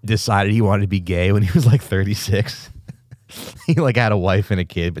like decided he wanted to be gay when he was like 36. He like had a wife and a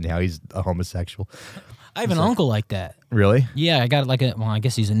kid, but now he's a homosexual. I have an uncle like that. Really? Yeah, I got like I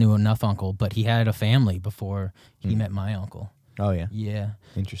guess he's a new enough uncle, but he had a family before he met my uncle. Oh, yeah? Yeah.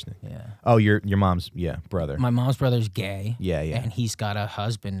 Interesting. Yeah. Oh, your mom's, brother. My mom's brother's gay. Yeah. And he's got a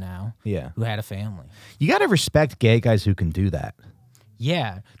husband now. Yeah. Who had a family. You got to respect gay guys who can do that.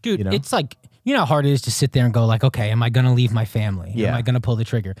 Yeah. Dude, You know? it's like, you know how hard it is to sit there and go like, okay, am I going to leave my family? Yeah. Am I going to pull the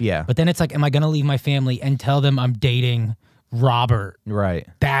trigger? Yeah. But then it's like, am I going to leave my family and tell them I'm dating Robert? Right.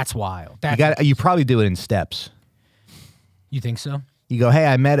 That's wild. You probably do it in steps. You think so? You go, hey,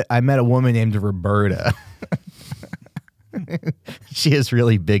 I met a woman named Roberta. She has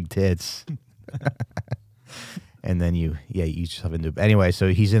really big tits. And then you eat yourself into it. Anyway, so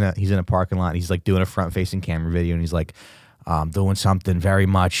he's in a parking lot. And he's like doing a front facing camera video, and he's like, doing something very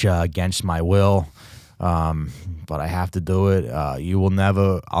much against my will, but I have to do it. You will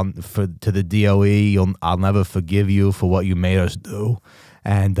never, to the DOE, I'll never forgive you for what you made us do.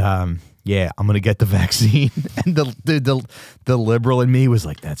 And yeah, I'm gonna get the vaccine. And the liberal in me was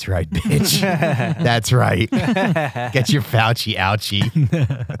like, "That's right, bitch. That's right. Get your Fauci ouchie.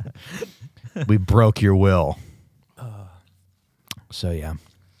 We broke your will." So yeah,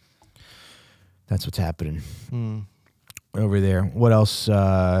 that's what's happening over there. What else?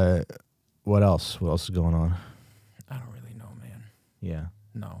 What else is going on? I don't really know, man. Yeah.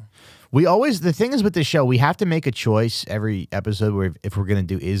 No. The thing is with this show, we have to make a choice every episode where if we're going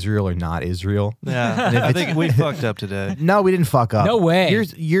to do Israel or not Israel. Yeah, I think we fucked up today. No, we didn't fuck up. No way.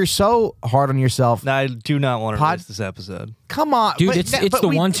 You're so hard on yourself. No, I do not want to release this episode. Come on. Dude, it's the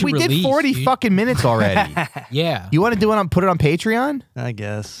one to we release. We did 40 dude. fucking minutes already. Yeah. You want to do it put it on Patreon? I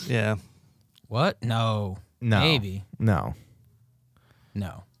guess, yeah. What? No. No. Maybe. No.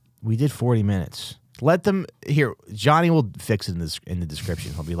 No. We did 40 minutes. Let them here. Johnny will fix it in the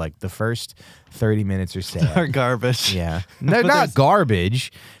description. He'll be like, the first 30 minutes are sad. Or garbage. Yeah, they're not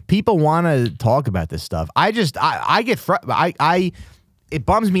garbage. People want to talk about this stuff. I get it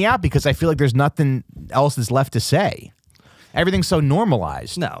bums me out because I feel like there's nothing else that's left to say. Everything's so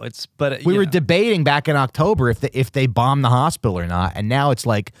normalized. No, but we were debating back in October if they bomb the hospital or not, and now it's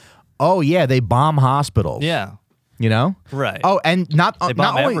like, oh yeah, they bomb hospitals. Yeah. You know? Right. Oh, and not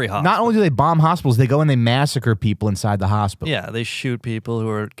every hospital. Not only do they bomb hospitals, they go and they massacre people inside the hospital. Yeah, they shoot people who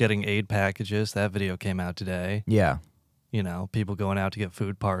are getting aid packages. That video came out today. Yeah. You know, people going out to get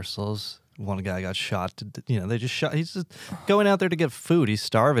food parcels. One guy got shot. They just shot. He's just going out there to get food. He's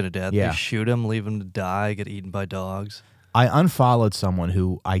starving to death. Yeah. They shoot him, leave him to die, get eaten by dogs. I unfollowed someone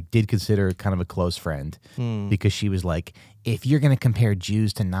who I did consider kind of a close friend because she was like, if you're going to compare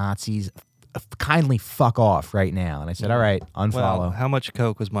Jews to Nazis, kindly fuck off right now. And I said, all right, unfollow. Well, how much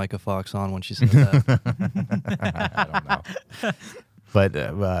coke was Micah Fox on when she said that? I don't know.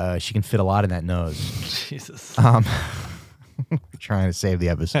 But she can fit a lot in that nose. Jesus. Trying to save the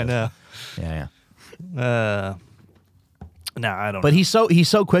episode. I know. Yeah. No, I don't But know. he's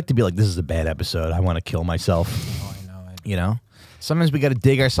so quick to be like, this is a bad episode. I want to kill myself. Oh, I know. You know? Sometimes we got to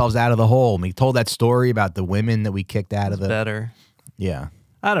dig ourselves out of the hole. And we told that story about the women that we kicked out of the... Better. Yeah.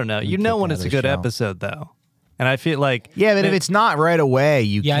 I don't know. You know when it's a good episode, though. And I feel like... Yeah, but if it's not right away,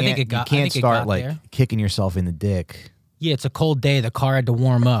 you Yeah, I can't, think it got- you I can't think it start got like there. kicking yourself in the dick. Yeah, it's a cold day. The car had to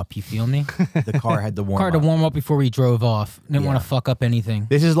warm up. You feel me? The car had to warm car had to up. warm up before we drove off. Didn't want to fuck up anything.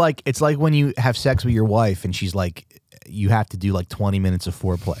 This is like, it's like when you have sex with your wife and she's like, you have to do like 20 minutes of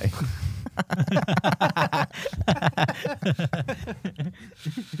foreplay.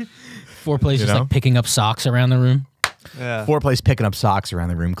 Foreplay's just like picking up socks around the room. Yeah. Foreplay's picking up socks around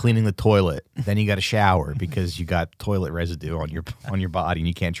the room, cleaning the toilet. Then you got to shower because you got toilet residue on your body and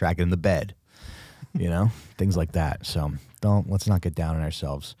you can't track it in the bed. You know, things like that. So let's not get down on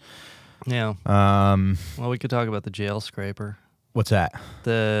ourselves. Yeah. Well, we could talk about the jail scraper. What's that?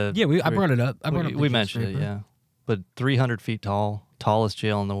 I brought it up. We mentioned it, yeah. But 300 feet tall, tallest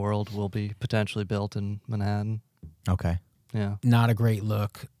jail in the world, will be potentially built in Manhattan. Okay. Yeah. Not a great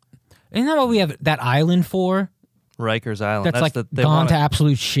look. Isn't that what we have that island for? Rikers Island. That's like gone to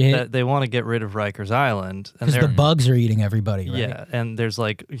absolute shit. They want to get rid of Rikers Island. Because the bugs are eating everybody, right? Yeah, and there's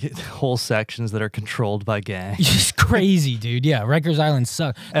like whole sections that are controlled by gangs. Just crazy, dude. Yeah, Rikers Island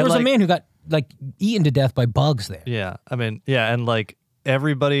sucks. There was a man who got like eaten to death by bugs there. Yeah, I mean, yeah, and like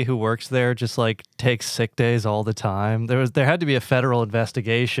everybody who works there just like takes sick days all the time. There had to be a federal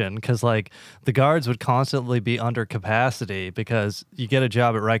investigation because like the guards would constantly be under capacity because you get a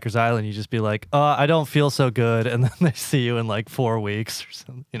job at Rikers Island, you just be like, I don't feel so good, and then they see you in like 4 weeks or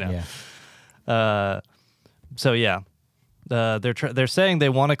something, you know. Yeah. So yeah, they're saying they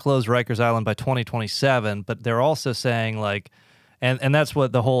want to close Rikers Island by 2027, but they're also saying like. And that's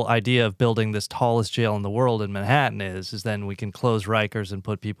what the whole idea of building this tallest jail in the world in Manhattan is then we can close Rikers and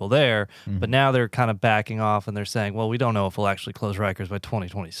put people there. But now they're kind of backing off and they're saying, well, we don't know if we'll actually close Rikers by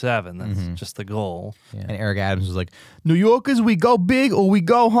 2027. That's just the goal. Yeah. And Eric Adams was like, New Yorkers, we go big or we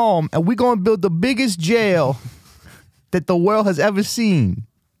go home, and we're going to build the biggest jail that the world has ever seen.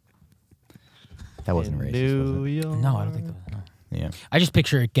 That wasn't racist, New was it? York. No, I don't think that was. No. Yeah. I just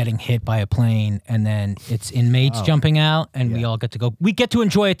picture it getting hit by a plane and then it's inmates jumping out and we all get to go. We get to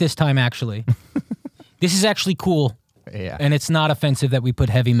enjoy it this time, actually. This is actually cool. Yeah. And it's not offensive that we put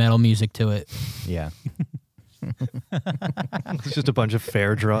heavy metal music to it. Yeah. It's just a bunch of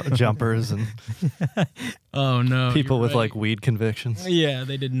fair jumpers and Oh, no. people with like weed convictions. Yeah,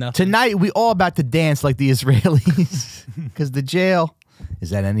 they did nothing. Tonight, we all about to dance like the Israelis. Because the jail,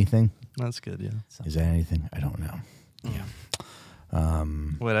 is that anything? That's good, yeah. Is that anything? I don't know. Yeah.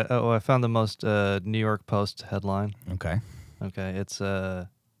 Wait, I found the most New York Post headline. Okay. Okay, it's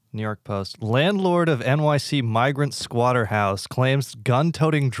New York Post. Landlord of NYC migrant squatter house claims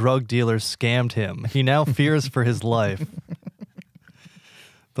gun-toting drug dealers scammed him. He now fears for his life.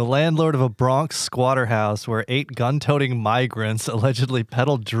 The landlord of a Bronx squatter house where 8 gun-toting migrants allegedly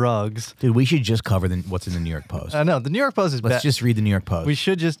peddled drugs. Dude, we should just cover what's in the New York Post. I know, the New York Post is Let's just read the New York Post. We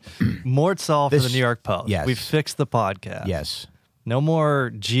should just Mortzall for the New York Post. Yes. We've fixed the podcast. Yes. No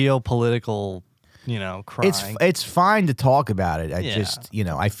more geopolitical, crying. It's fine to talk about it. I just,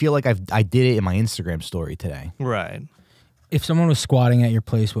 I feel like I did it in my Instagram story today. Right. If someone was squatting at your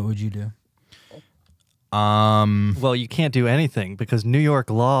place, what would you do? Well, you can't do anything because New York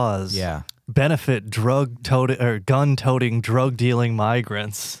laws benefit gun-toting, drug-dealing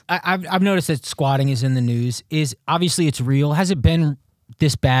migrants. I've noticed that squatting is in the news. Obviously it's real. Has it been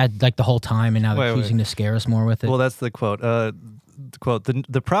this bad like the whole time, and now they're choosing to scare us more with it? Well, that's the quote. Quote,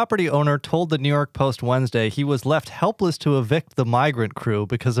 the property owner told the New York Post Wednesday he was left helpless to evict the migrant crew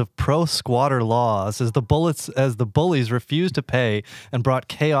because of pro-squatter laws as the bullies refused to pay and brought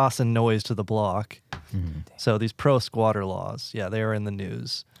chaos and noise to the block. So these pro-squatter laws, they are in the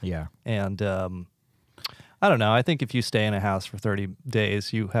news. Yeah. And I don't know. I think if you stay in a house for 30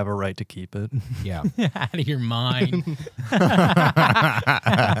 days, you have a right to keep it. Yeah. Out of your mind.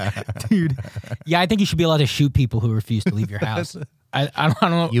 Dude. Yeah, I think you should be allowed to shoot people who refuse to leave your house. I don't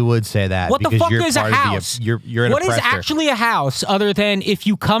know. You would say that. What the fuck is a house? You're an What oppressor. is actually a house other than if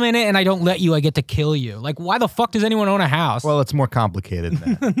you come in it and I don't let you, I get to kill you? Like, why the fuck does anyone own a house? Well, it's more complicated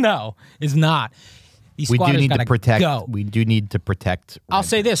than that. No, it's not. These We do squatters need to gotta protect. go. We do need to protect. I'll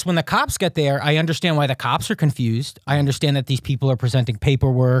say this: when the cops get there, I understand why the cops are confused. I understand that these people are presenting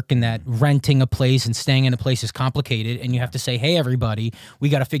paperwork and that renting a place and staying in a place is complicated, and you have to say, "Hey, everybody, we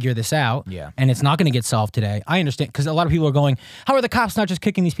got to figure this out." Yeah. And it's not going to get solved today. I understand because a lot of people are going, "How are the cops not just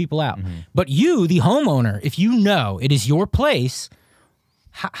kicking these people out?" But you, the homeowner, if you know it is your place.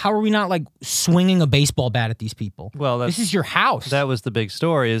 How are we not like swinging a baseball bat at these people? Well, this is your house. That was the big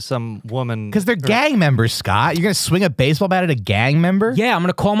story. Is some woman Because they're gang members, Scott. You're gonna swing a baseball bat at a gang member? Yeah, I'm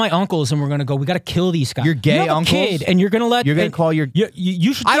gonna call my uncles and we're gonna go. We gotta kill these guys. Your gay you have uncles? A kid, and you're gonna let. You're gonna call your.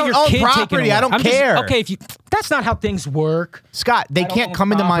 You should. I don't get your own kid property. taken away. I don't I'm just- care. okay, if you. That's not how things work. Scott, they don't can't own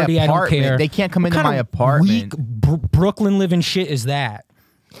come into my property, I don't care. apartment. They can't come What into kind my of apartment. Weak Brooklyn living shit is that?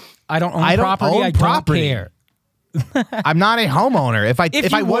 I don't own property. own I property. don't care. I'm not a homeowner. If I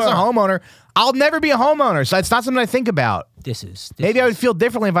you was a were. homeowner, I'll never be a homeowner. So it's not something I think about. This is Maybe I would feel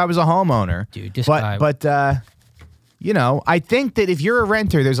differently if I was a homeowner. Dude, this but, guy- But You know, I think that if you're a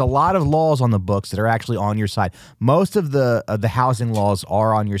renter, there's a lot of laws on the books that are actually on your side. Most of the housing laws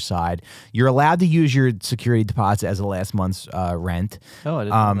are on your side. You're allowed to use your security deposit as a last month's rent. Oh, I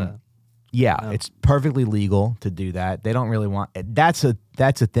didn't know that. Yeah, it's perfectly legal to do that. They don't really want that's a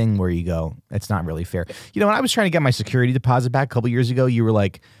thing where you go, it's not really fair. You know, when I was trying to get my security deposit back a couple years ago, you were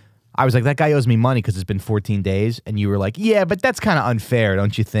like, I was like, that guy owes me money because it's been 14 days. And you were like, yeah, but that's kind of unfair,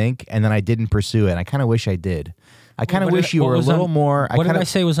 don't you think? And then I didn't pursue it. And I kind of wish I did. I kind of wish you were a little more. What did I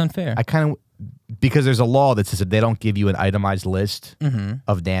say was unfair? I kind of, because there's a law that says if they don't give you an itemized list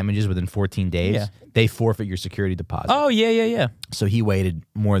of damages within 14 days, they forfeit your security deposit. Oh, yeah. So he waited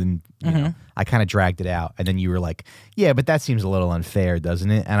more than, you know, I kind of dragged it out. And then you were like, yeah, but that seems a little unfair, doesn't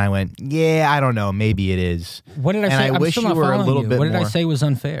it? And I went, yeah, I don't know. Maybe it is. What did I say? I wish you were a little bit What did more. I say was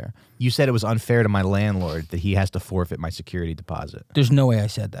unfair? You said it was unfair to my landlord that he has to forfeit my security deposit. There's no way I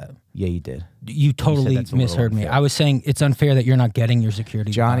said that. Yeah, you did. You totally that's a little misheard me. unfair. I was saying it's unfair that you're not getting your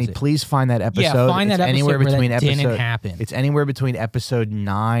security Johnny, deposit. please find that episode. Yeah, find that It's episode anywhere where between that didn't episode, happen. It's anywhere between episode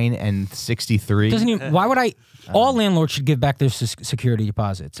 9 and 63. Doesn't even, why would I? All landlords should give back their security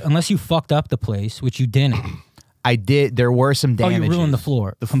deposits, unless you fucked up the place, which you didn't. I did. There were some Oh, damages. you ruined the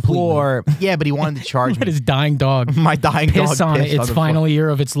floor. The completely. floor. Yeah, but he wanted to charge Let me. his dying dog My dying dog piss on it. pissed on Its the final floor. year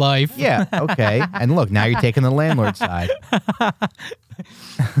of its life. Yeah. Okay. And look, now you're taking the landlord side.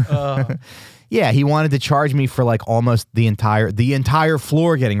 Yeah, he wanted to charge me for like almost the entire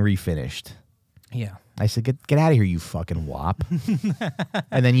floor getting refinished. Yeah. I said, get out of here, you fucking wop.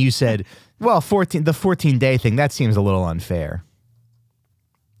 And then you said, well, the 14-day thing, that seems a little unfair.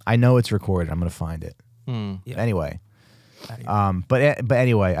 I know it's recorded. I'm going to find it. Yeah. Anyway. But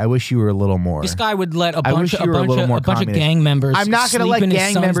anyway, I wish you were a little more. This guy would let a I bunch wish you were a little more of communist. gang members. I'm not gonna sleep let in his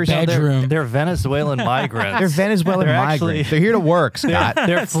gang son's members out there. bedroom. They're Venezuelan migrants. They're Venezuelan They're migrants. actually- They're here to work, Scott.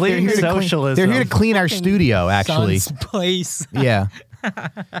 They're fleeing here to clean- socialism. they're here to clean our studio, actually. Son's place. Yeah.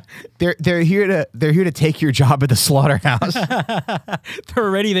 They're here to take your job at the slaughterhouse. They're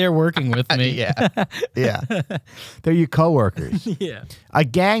already there working with me. Yeah. They're your coworkers. Yeah. A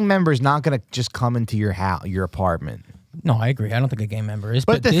gang member is not going to just come into your house, your apartment. No, I agree. I don't think a gang member is.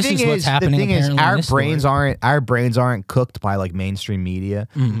 But the this thing is what's happening. the thing is, apparently in this story. our brains aren't cooked by like mainstream media,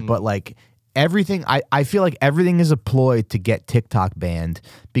 but like everything. I feel like everything is a ploy to get TikTok banned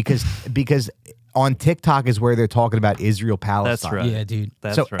because on TikTok is where they're talking about Israel Palestine. That's right. Yeah, dude.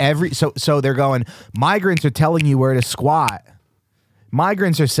 That's so right. so they're going. Migrants are telling you where to squat.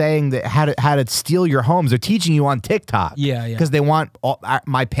 Migrants are saying that how to steal your homes. They're teaching you on TikTok. Yeah. Because they want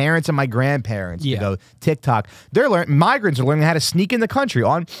my parents and my grandparents to Yeah. go TikTok. Migrants are learning how to sneak in the country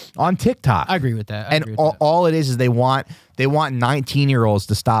on TikTok. I agree with that. And all it is they want 19-year-olds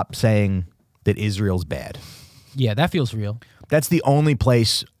to stop saying that Israel's bad. Yeah, that feels real. That's the only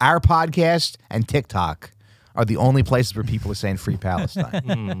place. Our podcast and TikTok are the only places where people are saying free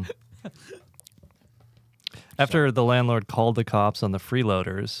Palestine. After the landlord called the cops on the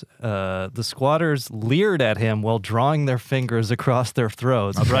freeloaders, the squatters leered at him while drawing their fingers across their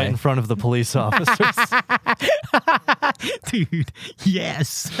throats right in front of the police officers. Dude,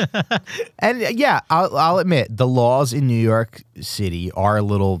 yes. And yeah, I'll admit the laws in New York City are a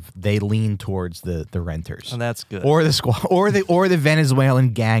little. They lean towards the renters, And that's good. or the Venezuelan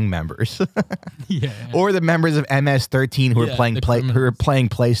gang members, Yeah. or the members of MS-13 who are Yeah, playing the who are criminals. playing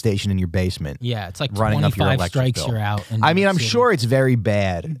PlayStation in your basement. Yeah, it's like Running up your 25 electric strikes, bill. you're out. in I mean, New I'm York City. sure it's very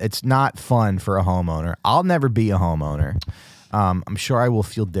bad. It's not fun for a homeowner. I'll never be a homeowner. I'm sure I will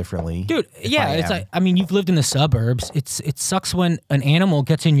feel differently. Dude, yeah, I it's am. like, I mean, you've lived in the suburbs. It sucks when an animal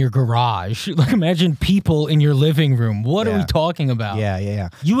gets in your garage. Like, imagine people in your living room. What are we Yeah. talking about? Yeah.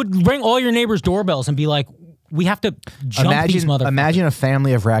 You would ring all your neighbors' doorbells and be like, we have to jump these motherfuckers. Imagine a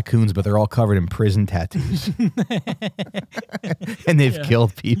family of raccoons, but they're all covered in prison tattoos, and they've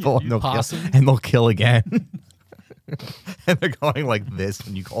killed people, and they'll kill again. And they're going like this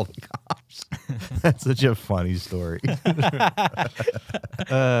when you call the cops. That's such a funny story.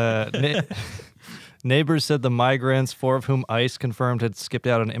 Neighbors said the migrants, 4 of whom ICE confirmed had skipped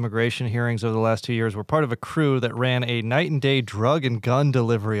out on immigration hearings over the last 2 years, were part of a crew that ran a night and day drug and gun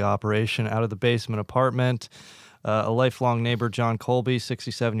delivery operation out of the basement apartment. A lifelong neighbor, John Colby,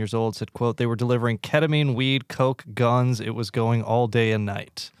 67 years old, said, quote, they were delivering ketamine, weed, coke, guns. It was going all day and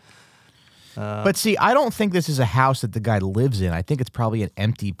night. But see, I don't think this is a house that the guy lives in. I think it's probably an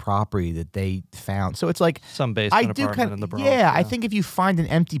empty property that they found. So it's like Some basement apartment in the Bronx. Yeah, I think if you find an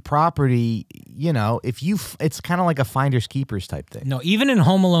empty property, you know, it's kind of like a finders keepers type thing. No, even in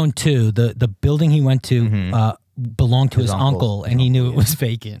Home Alone 2, the building he went to, belonged to his uncle, and he knew it was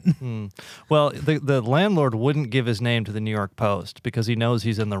vacant. Well, the landlord wouldn't give his name to the New York Post because he knows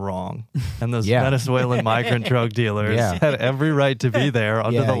he's in the wrong. And those Venezuelan migrant drug dealers had every right to be there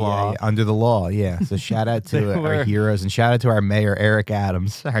under the law. Under the law, yeah. So shout out to our heroes, and shout out to our mayor, Eric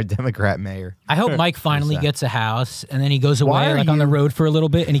Adams, our Democrat mayor. I hope Mike finally gets a house, and then he goes away on the road for a little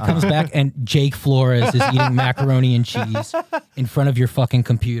bit, and he comes back, and Jake Flores is eating macaroni and cheese in front of your fucking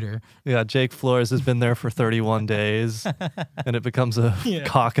computer. Yeah, Jake Flores has been there for 31 days, and it becomes a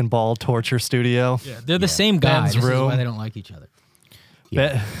cock and ball torture studio. Yeah, they're the same guy. Ben's This is room. why they don't like each other.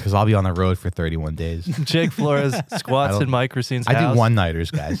 Yeah, because I'll be on the road for 31 days. Jake Flores squats in Mike Racine's house. I do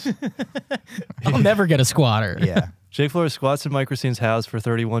one-nighters, guys. I'll never get a squatter. Yeah. Jake Flores squats in Mike Racine's house for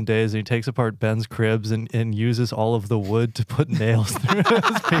 31 days, and he takes apart Ben's cribs and uses all of the wood to put nails through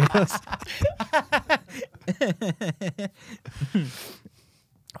his penis.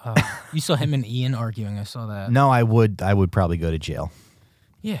 You saw him and Ian arguing. I saw that. No, I would probably go to jail.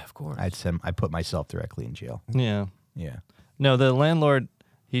 Yeah, of course. I put myself directly in jail. Yeah. Yeah. No, the landlord,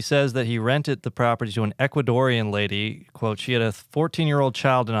 he says that he rented the property to an Ecuadorian lady. Quote, she had a 14-year-old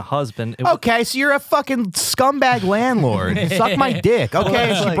child and a husband. Okay, so you're a fucking scumbag landlord. Suck my dick.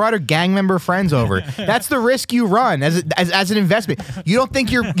 Okay, she brought her gang member friends over. That's the risk you run as an investment. You don't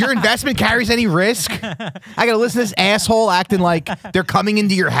think your investment carries any risk? I gotta listen to this asshole acting like they're coming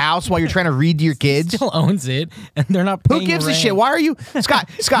into your house while you're trying to read to your kids. Still owns it, and they're not paying Who gives rent. a shit? Why are you, Scott?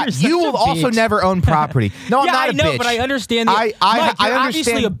 You will also never own property. No, I'm not a bitch. I know, but I understand. Mike, I you're understand.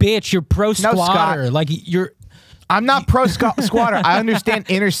 obviously a bitch. You're pro squatter. Scott. Like you're. I'm not pro squatter. I understand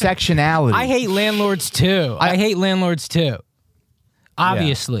intersectionality. I hate landlords too. I hate landlords too.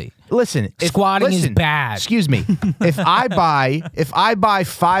 Obviously. Listen, squatting is bad. Excuse me. If I buy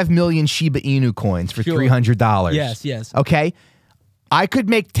 5 million Shiba Inu coins for $300. Yes. Okay, I could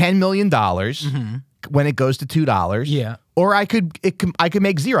make $10 million when it goes to $2. Yeah. Or I could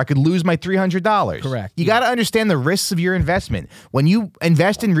make zero. I could lose my $300. Correct. You got to understand the risks of your investment. When you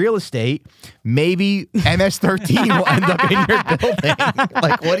invest in real estate, maybe MS-13 will end up in your building.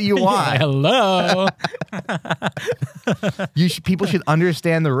 Like, what do you want? Hello. People should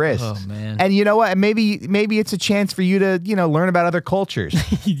understand the risks. Oh man. And you know what? Maybe it's a chance for you to learn about other cultures.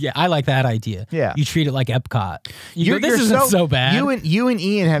 Yeah, I like that idea. Yeah. You treat it like Epcot. This isn't so bad. You and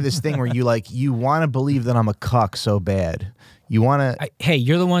Ian have this thing where you want to believe that I'm a cuck so bad. You want to. Hey,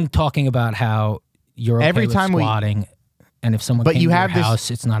 you're the one talking about how you're okay Every with time squatting, and if someone came to your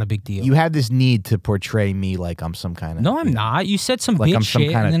house, it's not a big deal. You have this need to portray me like I'm some kind of. No, I'm not. You said some like bitch I'm some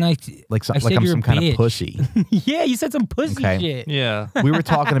shit, kind of, and then I said I'm some kind of pussy. Yeah, you said some pussy Okay. shit. Yeah. We were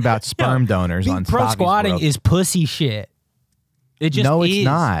talking about sperm donors on Pro Stavi's squatting World. is pussy shit. It just no, it's is.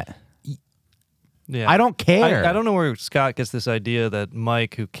 not. Yeah. I don't care. I don't know where Scott gets this idea that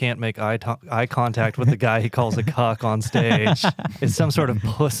Mike, who can't make eye contact with the guy he calls a cuck on stage, is some sort of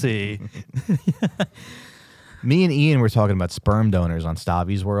pussy. Me and Ian were talking about sperm donors on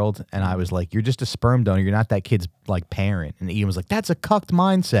Stavi's World, and I was like, "You're just a sperm donor. You're not that kid's like parent." And Ian was like, "That's a cucked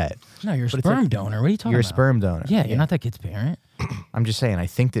mindset." No, you're a sperm donor. What are you talking about? You're a sperm donor. Yeah, you're not that kid's parent. I'm just saying. I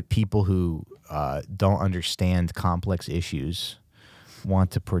think that people who don't understand complex issues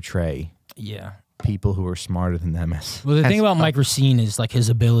want to portray Yeah. people who are smarter than them as. Well, the thing about Mike Recine is like his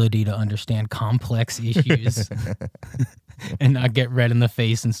ability to understand complex issues and not get red in the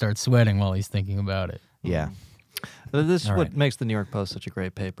face and start sweating while he's thinking about it. Yeah. This is All what right. makes the New York Post such a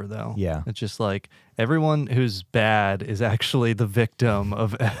great paper, though. Yeah. It's just like everyone who's bad is actually the victim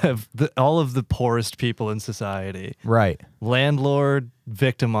of all of the poorest people in society. Right. Landlord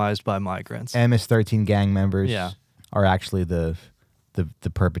victimized by migrants. MS-13 gang members Yeah. are actually the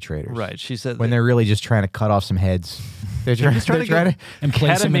perpetrators. Right. She said When they're really just trying to cut off some heads. They're trying to And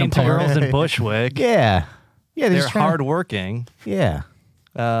place him in a ketamine to girls park. in Bushwick. Yeah. Yeah, They're just trying to- hardworking. Yeah.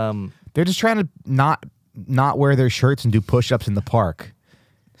 They're just trying to not wear their shirts and do push-ups in the park.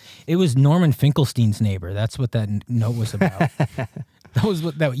 It was Norman Finkelstein's neighbor. That's what that note was about. That was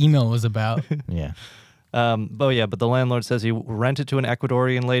what that email was about. Yeah. But the landlord says he rented to an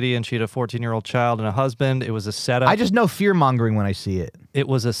Ecuadorian lady and she had a 14-year-old child and a husband. It was a setup. I just know fear-mongering when I see it. It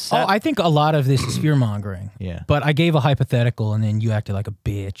was a set. Oh, I think a lot of this is fear-mongering. Yeah. But I gave a hypothetical, and then you acted like a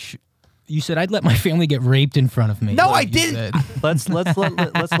bitch. You said, I'd let my family get raped in front of me. No, Like I you didn't. said. let's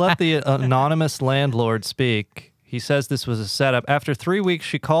let the anonymous landlord speak. He says this was a setup. After 3 weeks,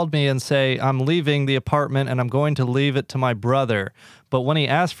 she called me and say, I'm leaving the apartment and I'm going to leave it to my brother. But when he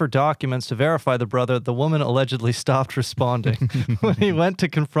asked for documents to verify the brother, the woman allegedly stopped responding. When he went to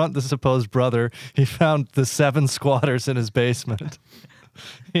confront the supposed brother, he found the 7 squatters in his basement.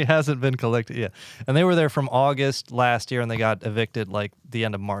 He hasn't been collected yet. And they were there from August last year and they got evicted like the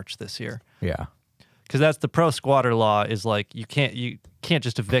end of March this year. Yeah. because that's the pro squatter law. Is like you can't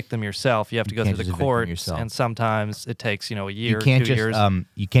just evict them yourself. You have to go through the courts, and sometimes it takes a year, 2 years.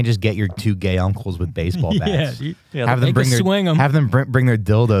 You can't just get your two gay uncles with baseball bats. Yeah, have them bring their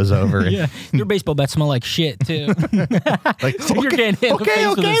dildos over. Yeah, your baseball bats smell like shit too. Like, so you're getting hit in the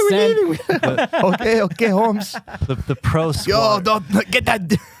face with a scent. Okay, Holmes. The pro squatter. Yo, don't get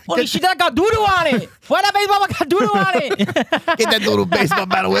that. Holy shit, that got doodoo on it. Why that baseball bat got doodoo on it? Get that little baseball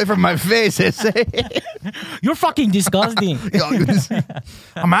bat away from my face. You're fucking disgusting. Yo,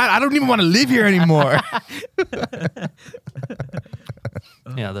 I'm out. I don't even want to live here anymore.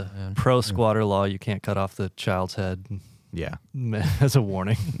 Yeah, the pro squatter law. You can't cut off the child's head. Yeah, as a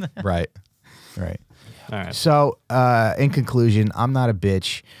warning. Right. All right. So, in conclusion, I'm not a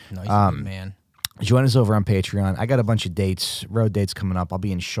bitch. No, he's a good man. Join us over on Patreon. I got a bunch of road dates coming up. I'll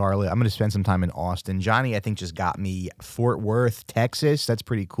be in Charlotte. I'm going to spend some time in Austin. Johnny, I think, just got me Fort Worth, Texas. That's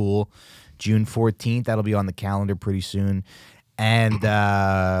pretty cool. June 14th. That'll be on the calendar pretty soon. And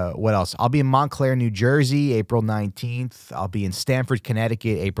what else? I'll be in Montclair, New Jersey, April 19th. I'll be in Stamford,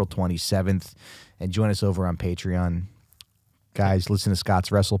 Connecticut, April 27th. And join us over on Patreon. Guys, listen to Scott's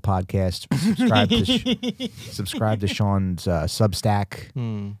Wrestle podcast. Subscribe to Sean's Substack.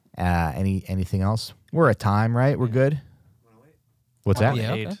 Anything else? We're at time, right? We're good? 108. What's that?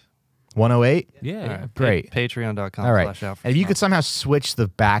 Yeah, okay. 108? Yeah. Right. Great. Patreon.com. All right. And if you could somehow switch the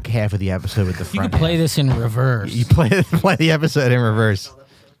back half of the episode with the front You can play this in reverse. You play the episode in reverse.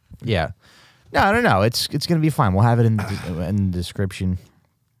 Yeah. No. It's going to be fine. We'll have it in the description.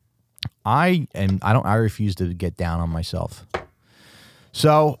 I refuse to get down on myself.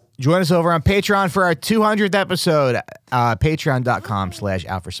 So join us over on Patreon for our 200th episode.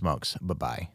 Patreon.com/outforsmokes. Bye-bye.